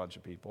afraid of a bunch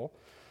of people.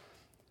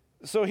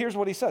 So here's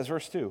what he says,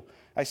 verse 2.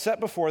 I set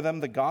before them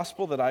the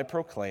gospel that I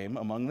proclaim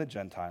among the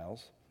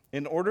Gentiles,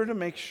 in order to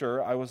make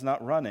sure I was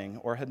not running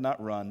or had not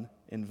run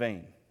in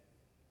vain.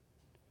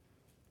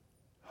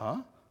 Huh?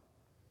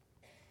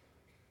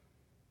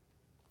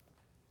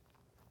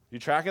 You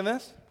tracking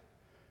this?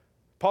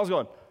 Paul's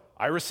going,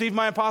 I received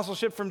my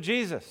apostleship from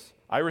Jesus.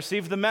 I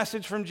received the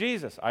message from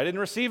Jesus. I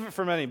didn't receive it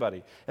from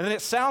anybody. And then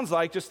it sounds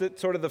like, just that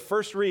sort of the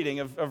first reading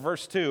of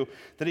verse 2,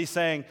 that he's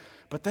saying,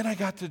 but then I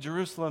got to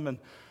Jerusalem and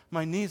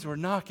my knees were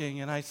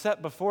knocking, and I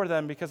sat before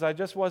them because I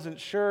just wasn't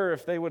sure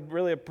if they would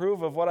really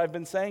approve of what I've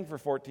been saying for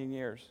 14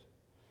 years.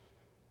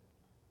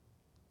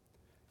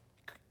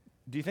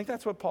 Do you think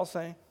that's what Paul's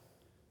saying?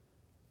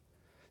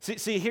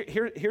 See,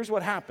 here's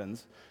what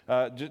happens,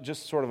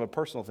 just sort of a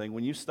personal thing.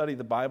 When you study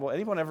the Bible,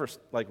 anyone ever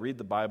read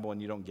the Bible and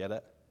you don't get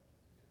it?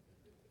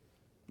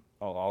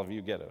 Oh, all of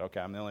you get it. Okay,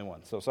 I'm the only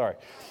one, so sorry.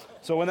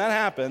 So when that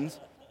happens,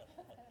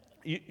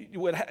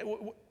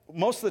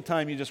 most of the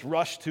time you just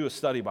rush to a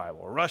study Bible,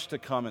 or rush to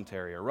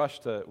commentary, or rush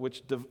to,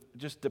 which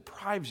just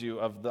deprives you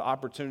of the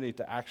opportunity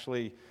to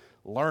actually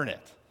learn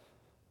it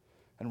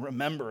and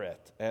remember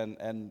it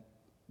and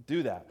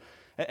do that.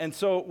 And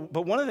so,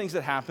 but one of the things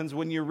that happens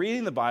when you're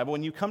reading the Bible,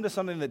 when you come to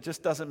something that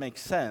just doesn't make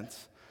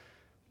sense,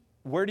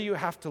 where do you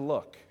have to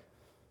look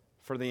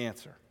for the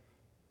answer?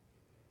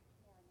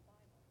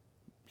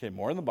 Okay,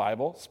 more in the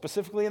Bible,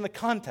 specifically in the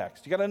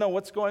context. You got to know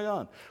what's going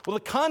on. Well, the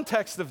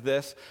context of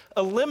this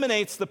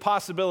eliminates the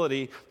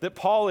possibility that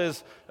Paul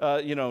is,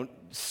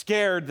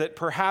 scared that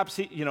perhaps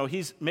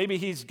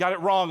he's got it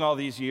wrong all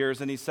these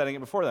years and he's setting it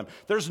before them.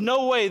 There's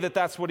no way that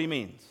that's what he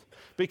means,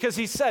 because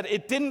he said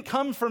it didn't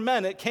come from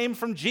men; it came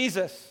from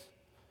Jesus.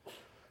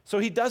 So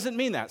he doesn't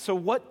mean that. So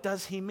what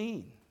does he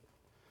mean?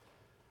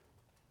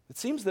 It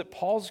seems that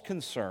Paul's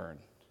concern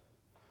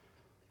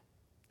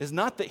is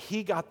not that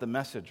he got the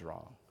message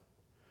wrong,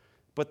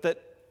 but that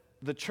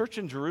the church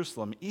in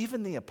Jerusalem,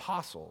 even the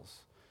apostles,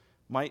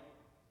 might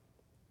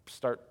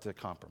start to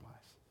compromise.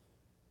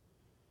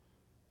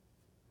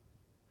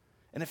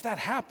 And if that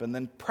happened,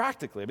 then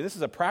practically, this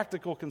is a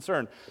practical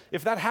concern.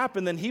 If that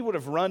happened, then he would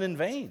have run in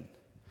vain.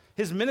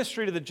 His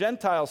ministry to the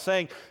Gentiles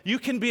saying, you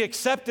can be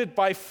accepted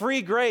by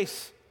free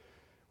grace,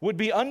 would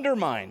be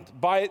undermined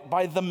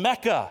by the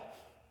Mecca.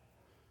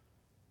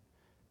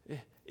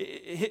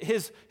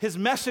 His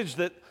message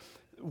that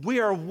we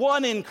are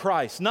one in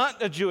Christ,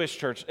 not a Jewish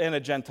church and a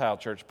Gentile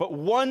church, but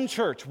one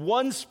church,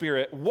 one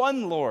Spirit,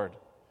 one Lord,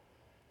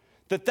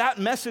 that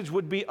message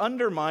would be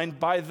undermined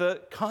by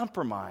the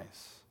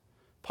compromise,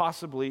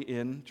 possibly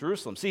in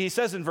Jerusalem. See, he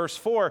says in verse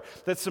 4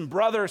 that some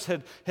brothers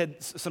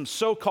some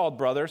so-called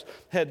brothers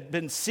had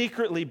been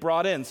secretly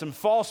brought in, some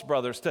false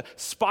brothers, to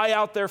spy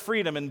out their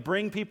freedom and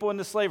bring people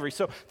into slavery.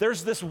 So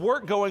there's this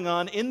work going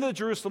on in the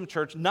Jerusalem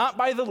church, not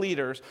by the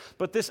leaders,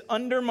 but this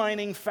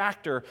undermining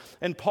factor.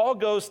 And Paul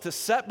goes to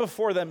set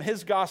before them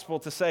his gospel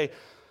to say,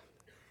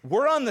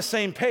 we're on the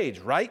same page,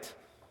 right?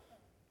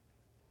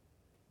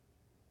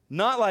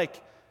 Not like,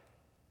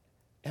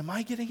 am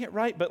I getting it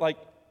right? But like,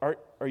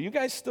 are you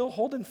guys still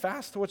holding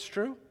fast to what's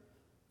true?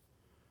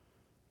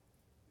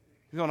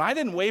 He's going, I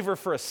didn't waver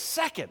for a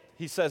second,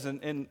 he says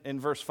in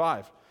verse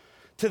 5.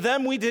 To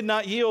them we did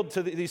not yield,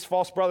 to these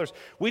false brothers.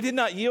 We did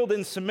not yield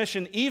in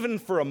submission even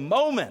for a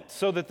moment,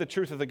 so that the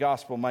truth of the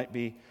gospel might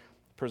be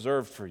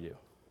preserved for you.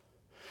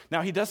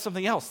 Now he does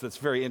something else that's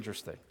very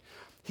interesting.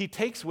 He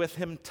takes with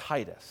him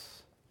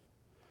Titus.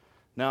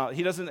 Now,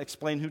 he doesn't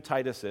explain who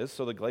Titus is,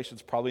 so the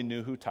Galatians probably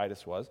knew who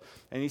Titus was.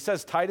 And he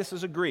says Titus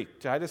is a Greek.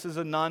 Titus is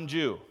a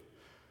non-Jew.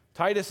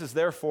 Titus is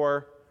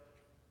therefore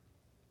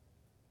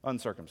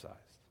uncircumcised.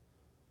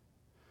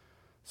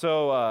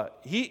 So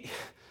you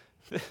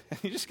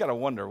just got to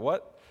wonder,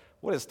 what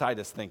is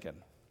Titus thinking?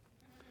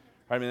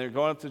 I mean, they're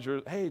going up to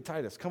Jerusalem. Hey,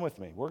 Titus, come with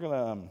me. We're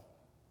gonna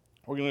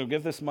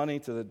give this money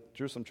to the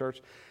Jerusalem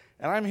church.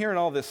 And I'm hearing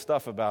all this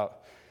stuff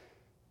about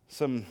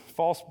some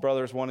false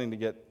brothers wanting to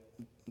get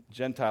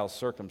Gentiles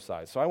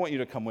circumcised. So I want you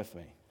to come with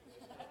me.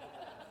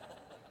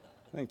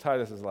 I think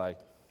Titus is like,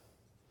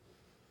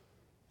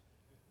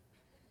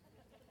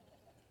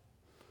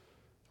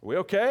 are we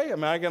okay?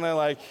 Am I going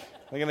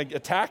to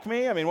attack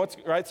me? I mean, what's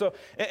right? So,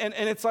 and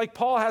it's like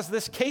Paul has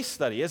this case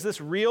study, is this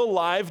real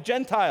live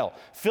Gentile,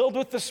 filled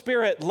with the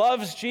Spirit,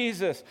 loves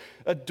Jesus,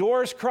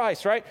 adores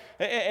Christ, right?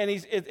 And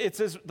it's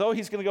as though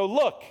he's going to go,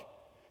 look,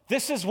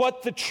 this is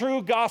what the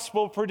true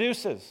gospel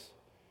produces.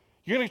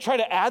 You're going to try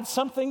to add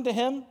something to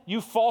him,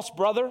 you false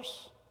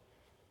brothers?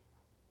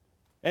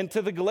 And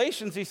to the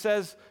Galatians, he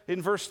says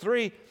in verse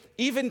 3,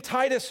 even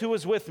Titus, who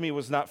was with me,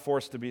 was not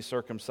forced to be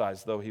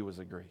circumcised, though he was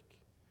a Greek.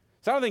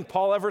 So I don't think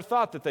Paul ever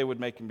thought that they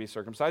would make him be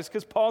circumcised,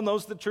 because Paul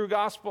knows the true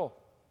gospel.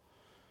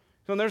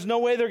 So there's no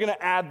way they're going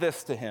to add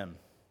this to him.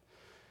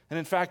 And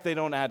in fact, they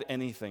don't add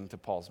anything to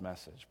Paul's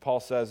message. Paul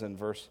says in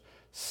verse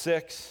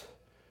 6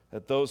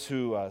 that those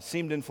who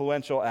seemed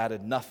influential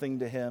added nothing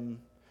to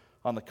him.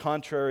 On the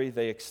contrary,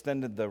 they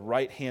extended the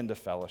right hand of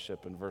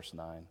fellowship in verse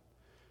 9.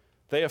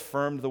 They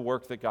affirmed the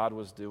work that God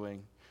was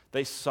doing.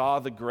 They saw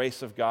the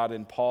grace of God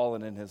in Paul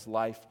and in his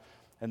life,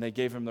 and they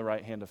gave him the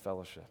right hand of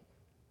fellowship.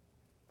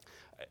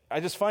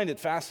 I just find it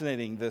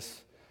fascinating,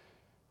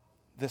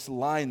 this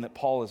line that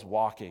Paul is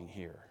walking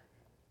here.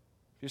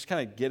 You just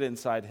kind of get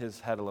inside his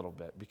head a little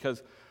bit,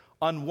 because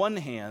on one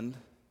hand,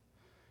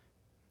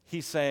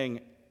 he's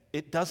saying,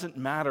 it doesn't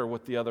matter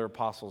what the other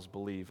apostles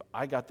believe.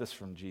 I got this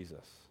from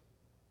Jesus.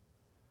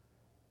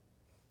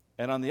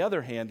 And on the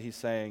other hand, he's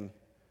saying,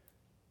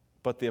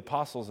 but the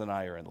apostles and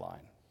I are in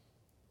line.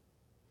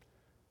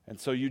 And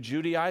so you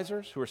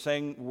Judaizers who are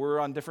saying we're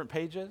on different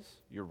pages,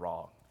 you're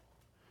wrong.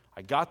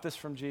 I got this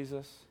from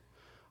Jesus.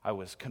 I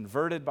was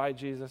converted by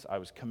Jesus. I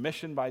was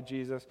commissioned by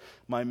Jesus.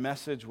 My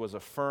message was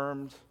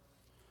affirmed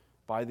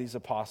by these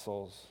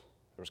apostles.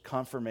 There was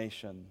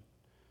confirmation.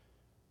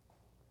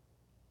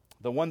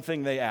 The one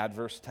thing they add,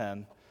 verse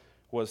 10,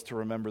 was to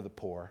remember the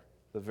poor,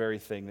 the very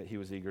thing that he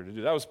was eager to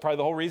do. That was probably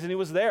the whole reason he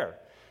was there,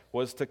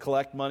 was to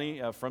collect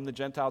money from the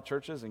Gentile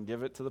churches and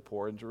give it to the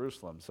poor in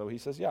Jerusalem. So he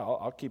says, yeah,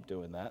 I'll keep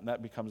doing that. And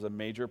that becomes a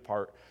major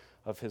part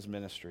of his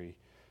ministry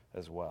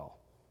as well.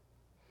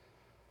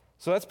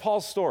 So that's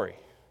Paul's story.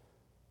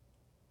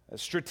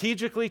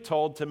 Strategically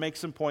told to make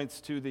some points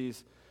to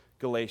these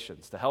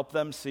Galatians, to help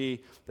them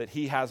see that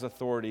he has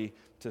authority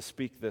to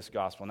speak this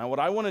gospel. Now, what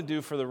I want to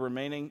do for the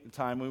remaining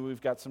time,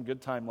 we've got some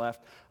good time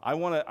left, I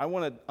want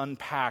to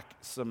unpack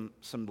some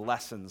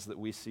lessons that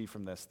we see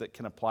from this that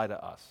can apply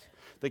to us,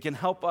 that can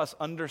help us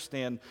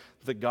understand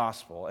the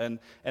gospel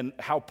and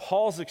how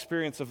Paul's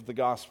experience of the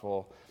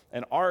gospel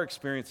and our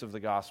experience of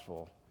the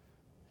gospel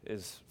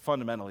is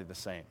fundamentally the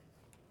same.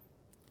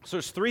 So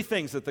there's three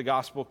things that the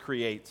gospel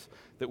creates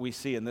that we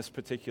see in this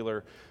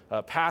particular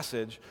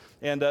passage.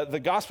 And the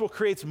gospel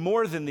creates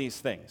more than these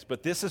things,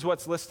 but this is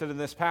what's listed in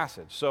this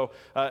passage. So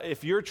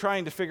if you're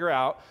trying to figure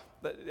out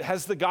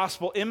has the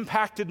gospel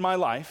impacted my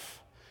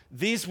life?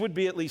 These would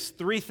be at least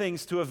three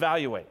things to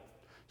evaluate.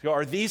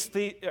 Have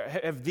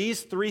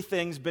these three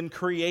things been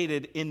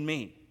created in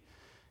me?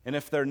 And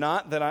if they're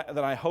not, then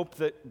I hope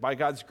that by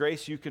God's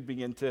grace you could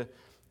begin to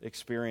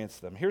experience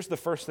them. Here's the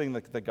first thing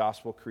that the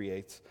gospel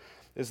creates,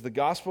 is the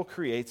gospel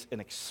creates an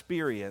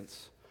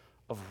experience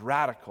of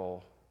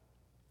radical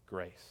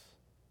grace.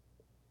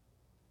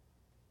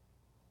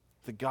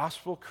 The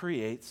gospel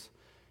creates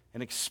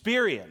an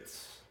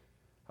experience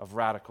of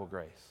radical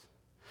grace.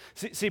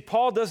 See,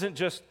 Paul doesn't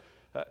just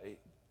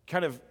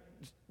kind of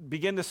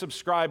begin to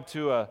subscribe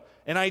to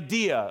an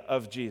idea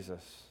of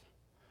Jesus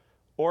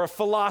or a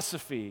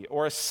philosophy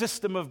or a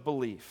system of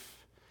belief.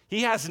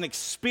 He has an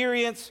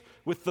experience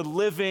with the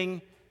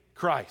living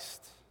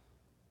Christ.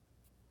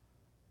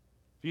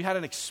 Have you had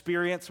an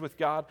experience with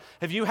God?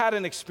 Have you had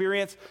an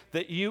experience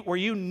where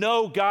you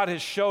know God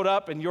has showed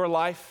up in your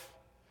life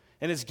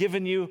and has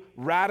given you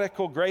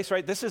radical grace,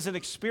 right? This is an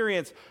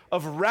experience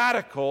of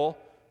radical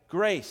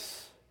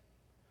grace.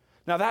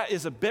 Now that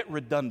is a bit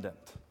redundant,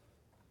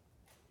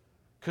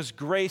 because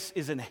grace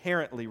is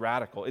inherently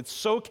radical. It's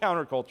so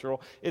countercultural.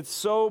 It's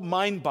so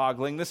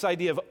mind-boggling, this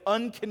idea of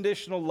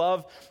unconditional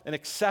love and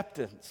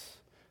acceptance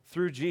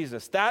through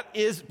Jesus. That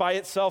is by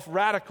itself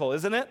radical,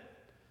 isn't it?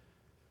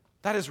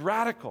 That is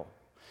radical.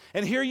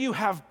 And here you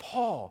have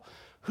Paul,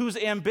 whose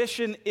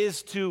ambition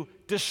is to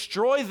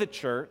destroy the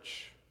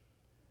church,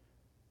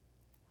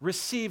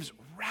 receives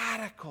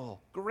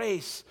radical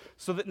grace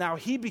so that now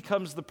he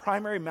becomes the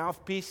primary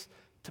mouthpiece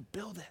to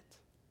build it.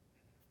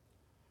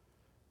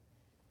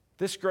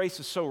 This grace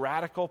is so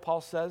radical,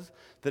 Paul says,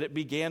 that it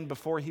began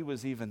before he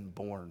was even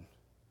born.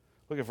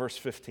 Look at verse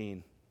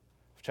 15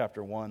 of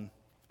chapter 1.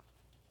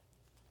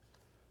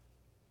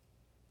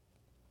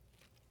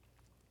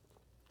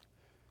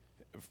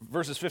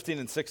 Verses 15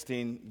 and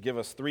 16 give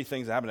us three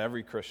things that happen to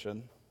every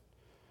Christian.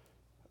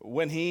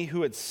 When he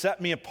who had set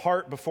me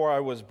apart before I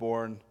was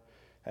born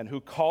and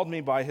who called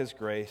me by his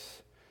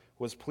grace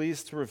was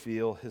pleased to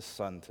reveal his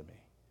Son to me.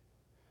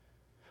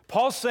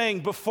 Paul's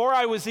saying, before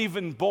I was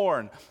even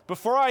born,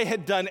 before I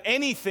had done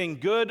anything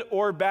good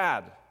or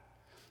bad,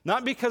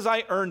 not because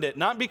I earned it,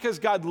 not because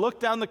God looked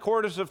down the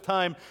corridors of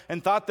time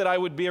and thought that I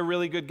would be a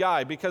really good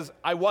guy, because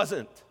I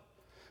wasn't.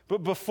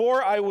 But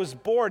before I was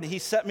born, he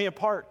set me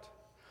apart.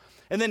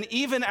 And then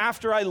even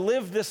after I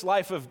lived this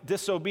life of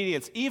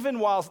disobedience, even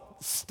while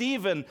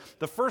Stephen,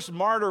 the first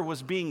martyr,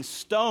 was being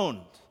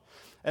stoned,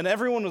 and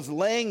everyone was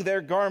laying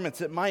their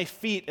garments at my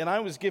feet, and I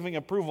was giving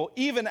approval,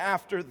 even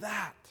after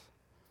that,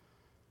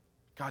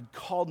 God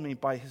called me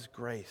by his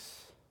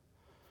grace.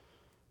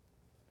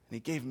 And he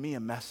gave me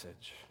a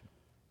message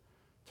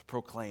to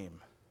proclaim.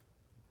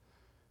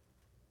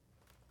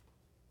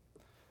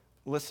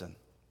 Listen,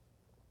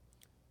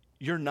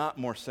 you're not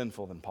more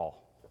sinful than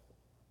Paul.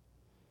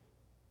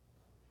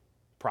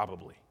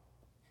 Probably.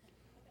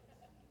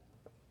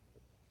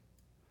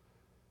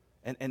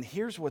 And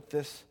here's what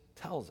this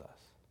tells us.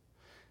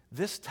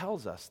 This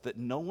tells us that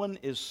no one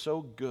is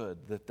so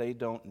good that they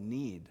don't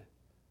need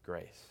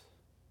grace.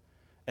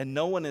 And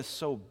no one is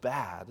so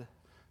bad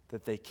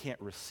that they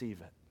can't receive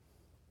it.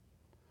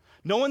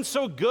 No one's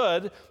so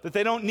good that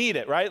they don't need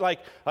it, right? Like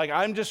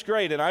I'm just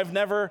great, and I've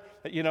never,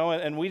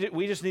 and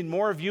we just need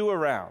more of you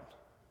around.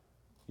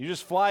 You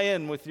just fly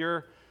in with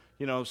your,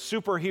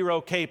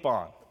 superhero cape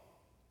on.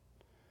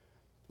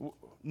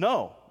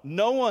 No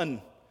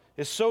one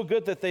is so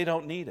good that they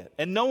don't need it.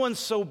 And no one's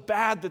so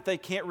bad that they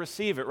can't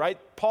receive it, right?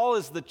 Paul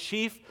is the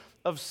chief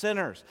of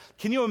sinners.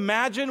 Can you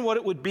imagine what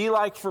it would be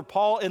like for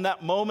Paul in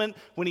that moment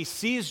when he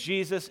sees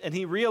Jesus and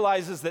he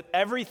realizes that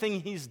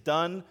everything he's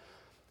done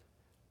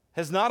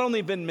has not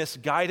only been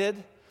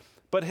misguided,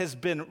 but has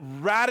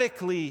been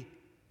radically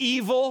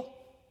evil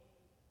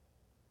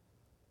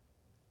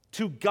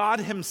to God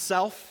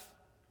himself,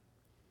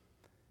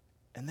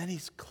 and then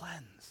he's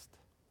cleansed.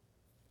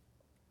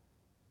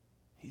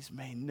 He's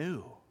made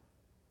new.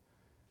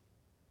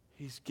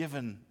 He's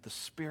given the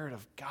Spirit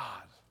of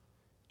God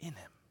in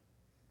him.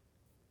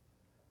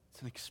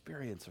 It's an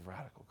experience of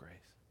radical grace.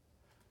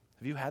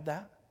 Have you had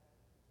that?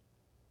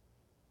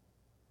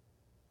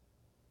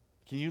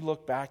 Can you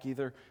look back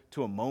either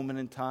to a moment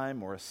in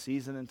time or a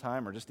season in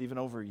time or just even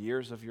over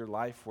years of your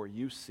life where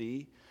you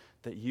see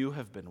that you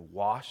have been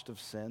washed of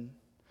sin,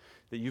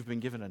 that you've been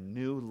given a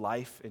new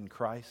life in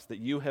Christ, that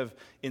you have,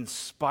 in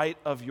spite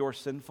of your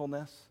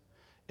sinfulness,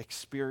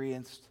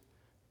 experienced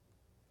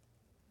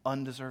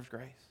undeserved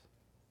grace?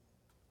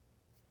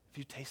 Have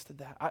you tasted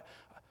that?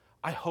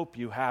 I hope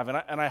you have, and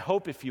I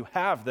hope if you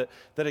have that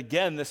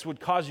again, this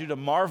would cause you to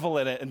marvel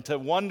in it and to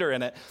wonder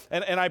in it.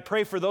 And I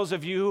pray for those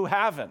of you who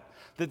haven't,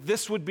 that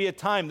this would be a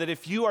time that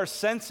if you are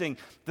sensing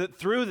that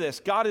through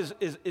this, God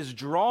is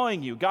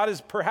drawing you, God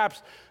is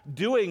perhaps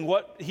doing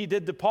what he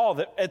did to Paul,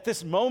 that at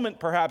this moment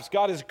perhaps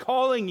God is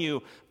calling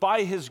you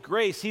by his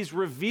grace. He's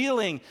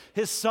revealing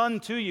his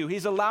Son to you.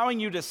 He's allowing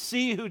you to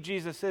see who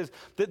Jesus is,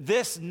 that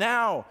this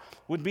now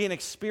would be an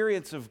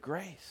experience of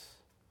grace.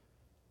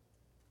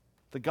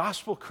 The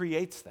gospel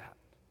creates that.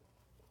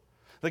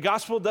 The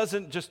gospel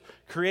doesn't just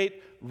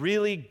create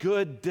really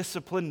good,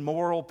 disciplined,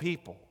 moral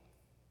people.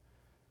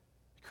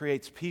 It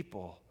creates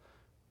people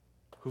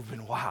who've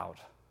been wowed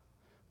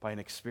by an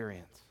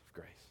experience of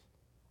grace.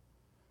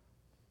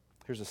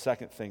 Here's a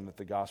second thing that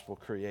the gospel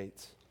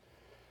creates.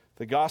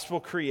 The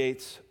gospel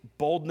creates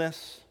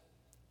boldness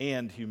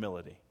and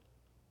humility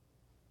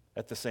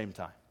at the same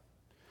time.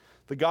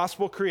 The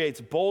gospel creates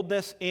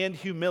boldness and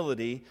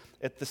humility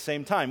at the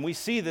same time. We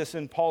see this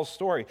in Paul's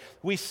story.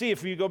 We see,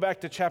 if you go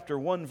back to chapter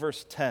 1,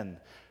 verse 10,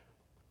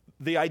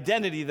 the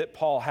identity that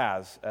Paul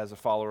has as a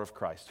follower of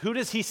Christ. Who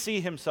does he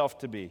see himself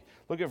to be?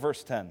 Look at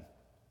verse 10.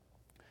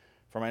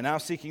 For am I now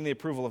seeking the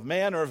approval of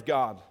man or of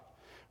God?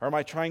 Or am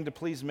I trying to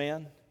please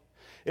man?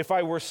 If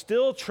I were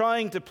still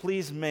trying to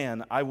please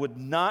man, I would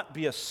not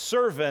be a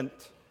servant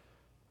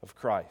of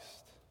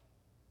Christ.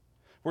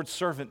 The word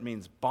servant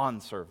means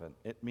bondservant.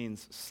 It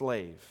means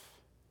slave.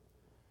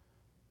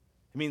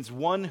 It means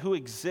one who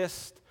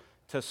exists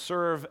to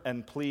serve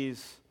and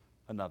please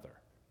another.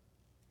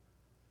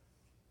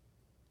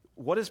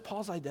 What is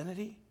Paul's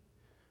identity?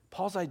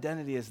 Paul's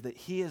identity is that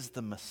he is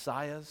the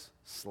Messiah's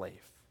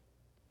slave.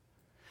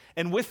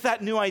 And with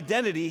that new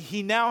identity,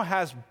 he now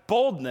has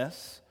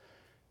boldness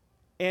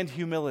and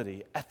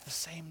humility at the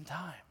same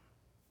time.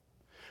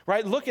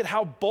 Right? Look at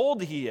how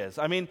bold he is.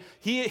 I mean,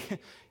 he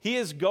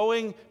is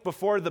going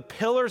before the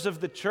pillars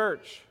of the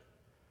church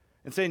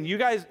and saying, you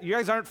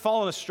guys aren't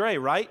falling astray,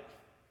 right?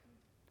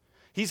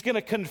 He's going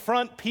to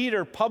confront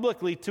Peter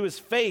publicly to his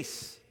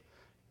face.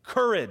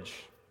 Courage.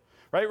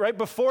 Right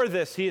before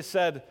this, he has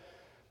said,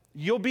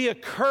 you'll be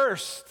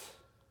accursed.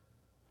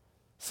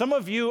 Some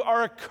of you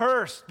are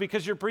accursed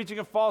because you're preaching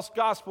a false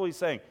gospel, he's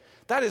saying.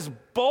 That is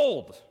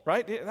bold,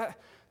 right?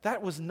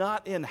 That was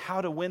not in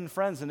How to Win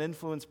Friends and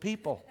Influence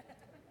People.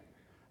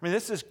 I mean,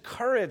 this is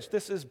courage.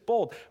 This is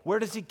bold. Where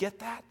does he get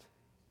that?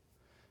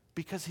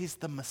 Because he's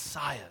the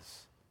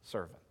Messiah's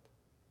servant.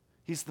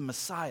 He's the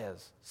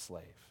Messiah's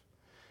slave.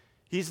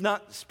 He's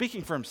not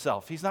speaking for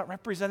himself. He's not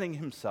representing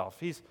himself.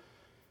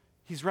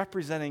 He's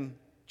representing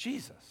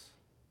Jesus.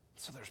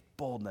 So there's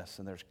boldness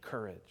and there's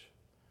courage.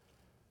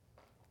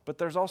 But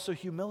there's also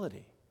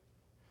humility.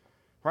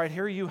 Right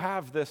here you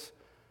have this,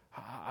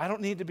 I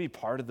don't need to be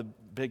part of the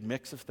big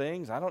mix of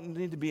things. I don't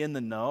need to be in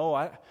the know.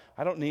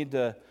 I don't need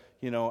to,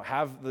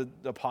 have the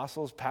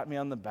apostles pat me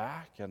on the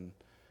back.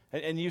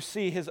 And you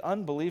see his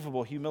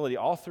unbelievable humility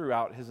all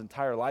throughout his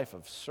entire life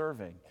of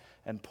serving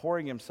and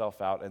pouring himself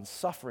out and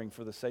suffering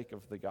for the sake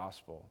of the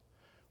gospel.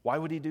 Why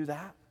would he do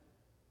that?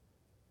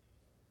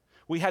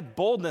 We had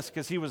boldness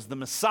because he was the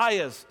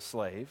Messiah's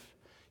slave.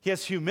 He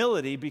has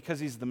humility because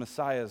he's the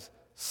Messiah's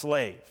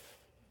slave.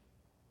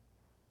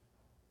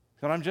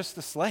 But I'm just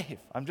a slave.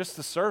 I'm just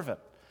a servant.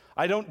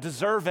 I don't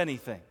deserve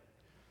anything.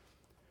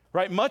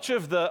 Right? Much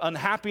of the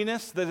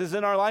unhappiness that is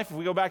in our life, if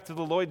we go back to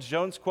the Lloyd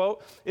Jones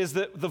quote, is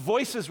that the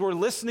voices we're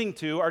listening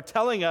to are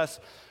telling us,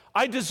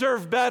 I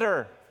deserve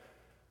better.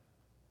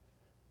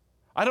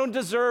 I don't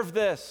deserve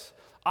this.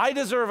 I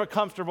deserve a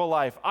comfortable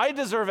life. I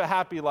deserve a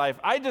happy life.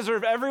 I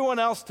deserve everyone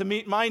else to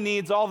meet my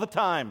needs all the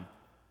time.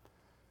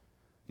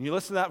 And you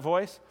listen to that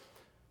voice.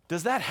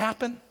 Does that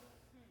happen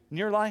in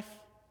your life?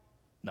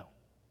 No.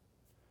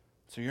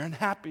 So you're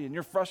unhappy and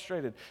you're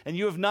frustrated and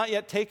you have not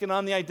yet taken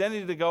on the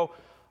identity to go,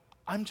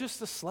 I'm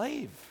just a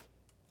slave.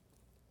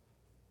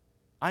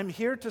 I'm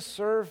here to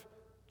serve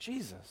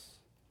Jesus.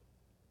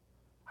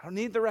 I don't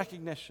need the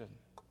recognition.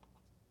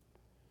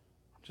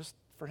 Just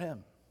for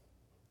him.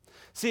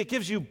 See, it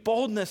gives you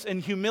boldness and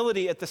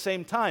humility at the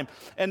same time.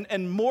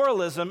 And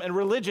moralism and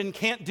religion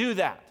can't do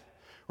that.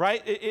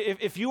 Right?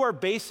 If you are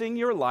basing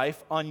your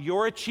life on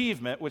your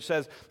achievement, which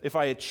says, if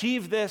I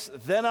achieve this,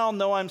 then I'll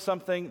know I'm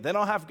something, then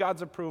I'll have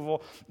God's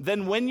approval,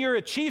 then when you're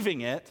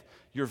achieving it,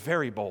 you're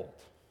very bold.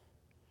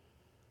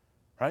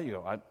 Right? You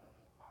go,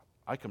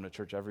 I come to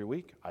church every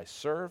week. I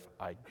serve.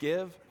 I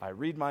give. I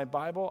read my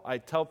Bible. I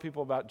tell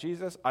people about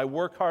Jesus. I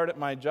work hard at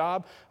my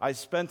job. I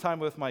spend time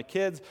with my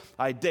kids.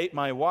 I date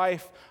my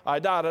wife.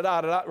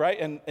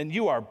 Right? And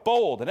you are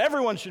bold. And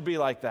everyone should be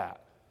like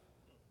that.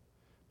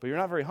 But you're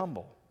not very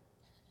humble.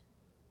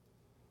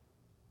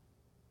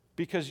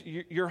 Because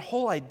your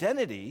whole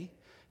identity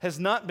has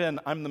not been,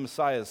 I'm the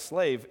Messiah's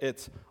slave.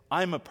 It's,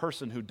 I'm a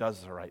person who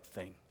does the right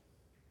thing.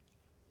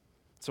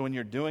 So when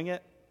you're doing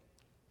it,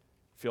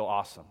 feel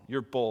awesome.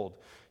 You're bold.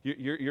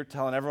 You're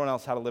telling everyone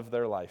else how to live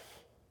their life.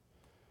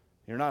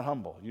 You're not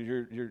humble.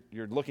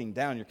 You're looking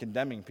down. You're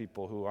condemning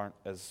people who aren't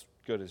as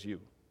good as you.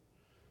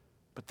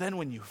 But then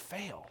when you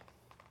fail,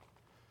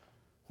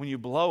 when you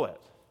blow it,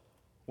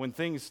 when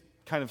things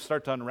kind of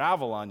start to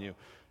unravel on you,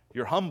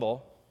 you're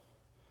humble.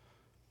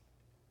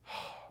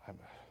 I'm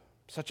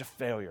such a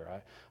failure.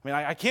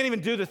 I can't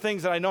even do the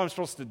things that I know I'm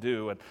supposed to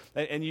do.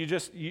 And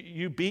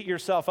you beat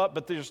yourself up,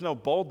 but there's no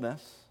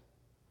boldness.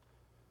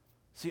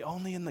 See,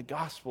 only in the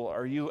gospel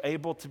are you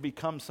able to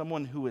become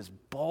someone who is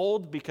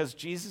bold because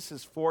Jesus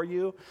is for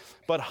you,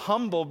 but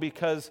humble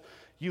because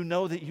you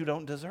know that you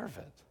don't deserve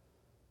it.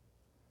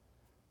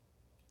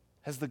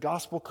 Has the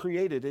gospel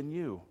created in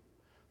you,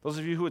 those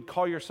of you who would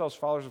call yourselves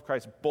followers of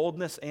Christ,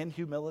 boldness and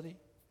humility?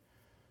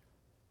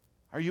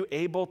 Are you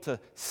able to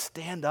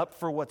stand up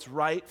for what's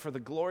right, for the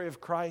glory of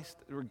Christ,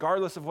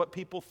 regardless of what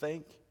people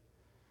think?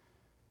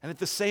 And at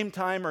the same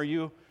time, are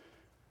you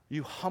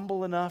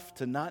humble enough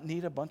to not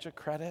need a bunch of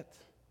credit,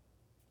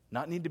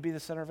 not need to be the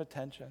center of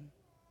attention?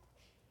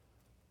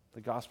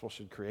 The gospel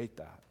should create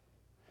that.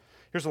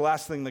 Here's the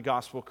last thing the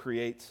gospel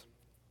creates,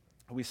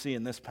 we see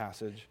in this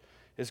passage,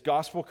 is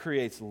gospel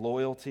creates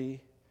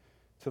loyalty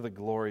to the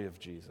glory of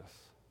Jesus.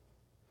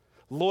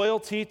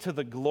 Loyalty to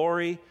the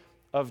glory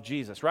of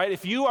Jesus, right?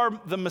 If you are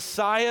the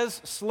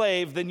Messiah's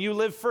slave, then you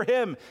live for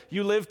him.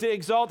 You live to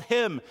exalt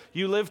him.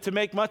 You live to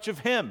make much of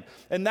him.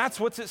 And that's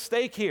what's at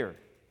stake here.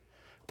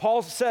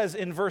 Paul says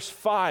in verse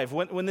 5,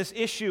 when this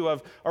issue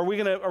of are we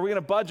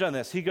gonna budge on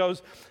this? He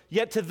goes,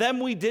 "Yet to them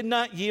we did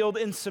not yield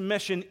in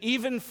submission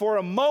even for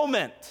a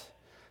moment,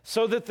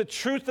 so that the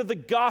truth of the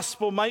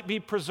gospel might be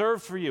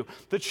preserved for you."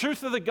 The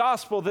truth of the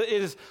gospel that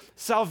is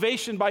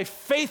salvation by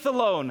faith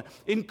alone,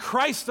 in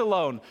Christ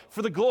alone,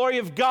 for the glory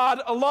of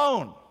God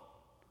alone.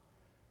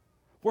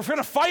 We're going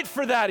to fight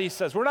for that, he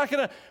says. We're not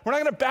going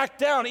to back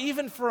down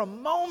even for a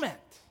moment.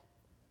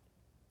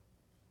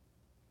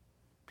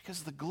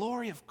 Because the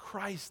glory of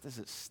Christ is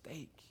at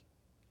stake.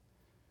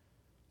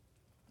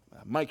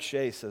 Mike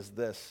Shea says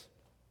this.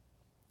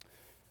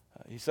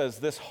 He says,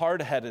 this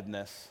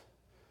hard-headedness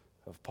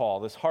of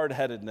Paul, this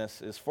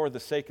hard-headedness is for the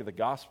sake of the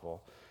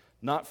gospel,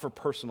 not for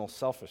personal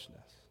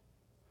selfishness.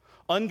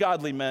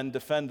 Ungodly men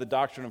defend the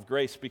doctrine of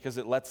grace because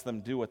it lets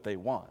them do what they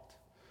want.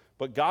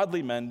 But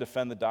godly men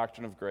defend the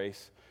doctrine of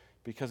grace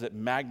because it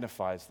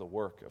magnifies the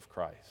work of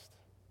Christ.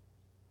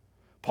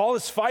 Paul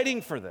is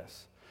fighting for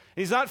this.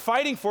 He's not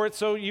fighting for it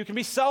so you can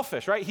be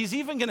selfish, right? He's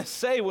even going to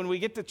say when we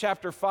get to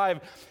chapter 5,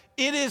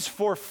 it is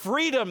for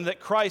freedom that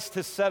Christ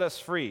has set us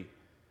free.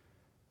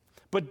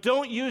 But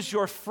don't use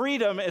your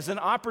freedom as an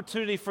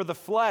opportunity for the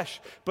flesh,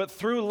 but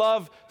through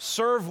love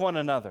serve one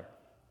another.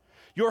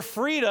 Your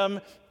freedom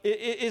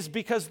is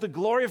because the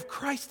glory of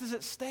Christ is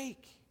at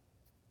stake.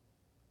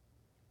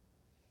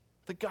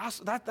 The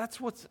gospel, that's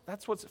what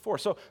it's for.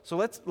 So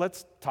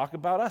let's talk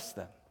about us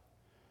then.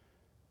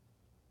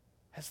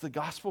 Has the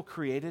gospel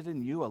created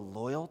in you a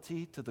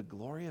loyalty to the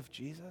glory of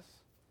Jesus?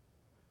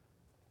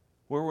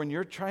 Where when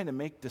you're trying to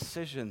make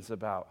decisions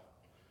about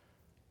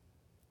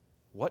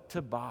what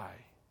to buy,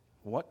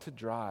 what to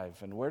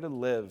drive, and where to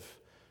live,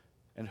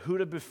 and who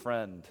to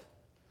befriend,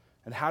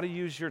 and how to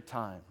use your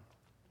time,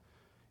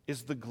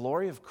 is the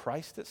glory of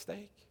Christ at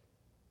stake?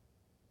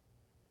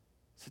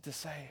 Is it to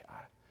say,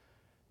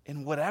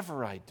 in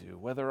whatever I do,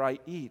 whether I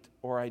eat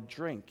or I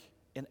drink,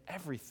 in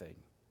everything,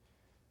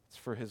 it's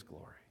for his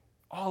glory.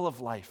 All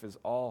of life is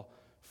all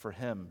for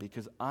him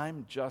because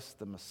I'm just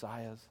the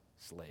Messiah's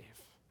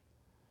slave.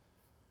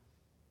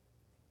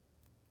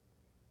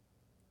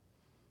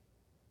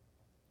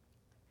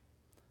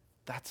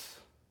 That's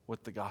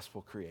what the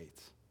gospel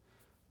creates.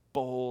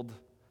 Bold,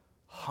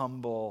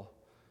 humble,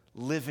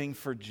 living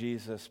for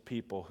Jesus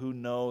people who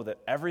know that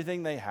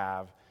everything they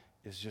have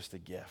is just a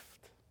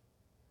gift.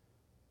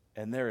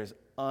 And there is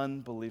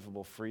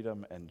unbelievable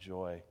freedom and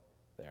joy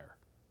there.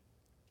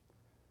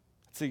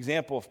 It's the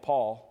example of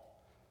Paul.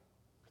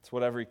 It's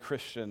what every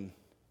Christian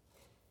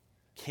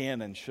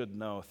can and should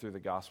know through the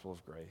gospel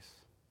of grace.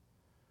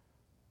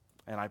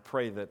 And I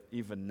pray that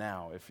even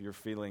now, if you're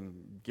feeling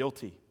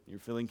guilty, you're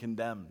feeling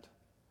condemned,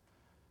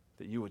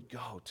 that you would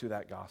go to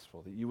that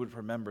gospel, that you would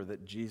remember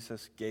that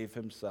Jesus gave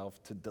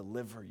himself to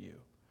deliver you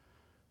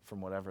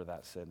from whatever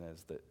that sin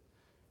is that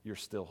you're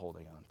still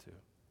holding on to.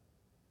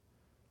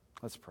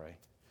 Let's pray.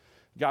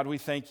 God, we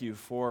thank you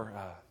for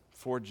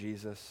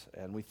Jesus,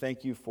 and we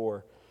thank you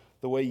for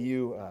the way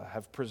you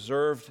have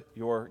preserved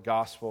your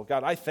gospel.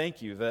 God, I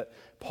thank you that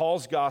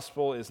Paul's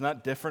gospel is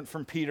not different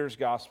from Peter's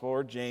gospel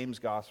or James'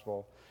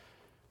 gospel,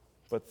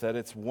 but that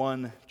it's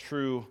one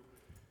true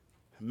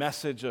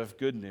message of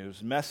good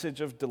news,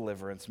 message of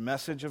deliverance,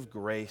 message of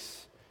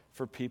grace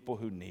for people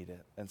who need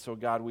it. And so,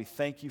 God, we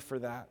thank you for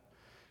that.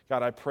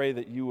 God, I pray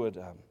that you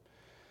would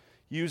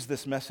use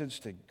this message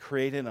to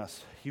create in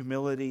us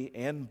humility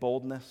and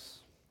boldness,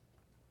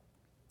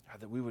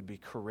 God, that we would be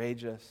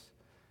courageous,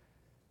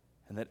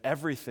 and that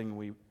everything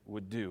we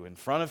would do in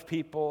front of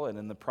people and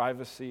in the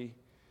privacy,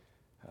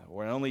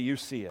 where only you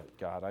see it,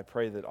 God, I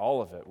pray that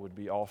all of it would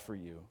be all for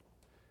you.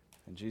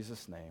 In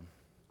Jesus' name,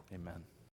 amen.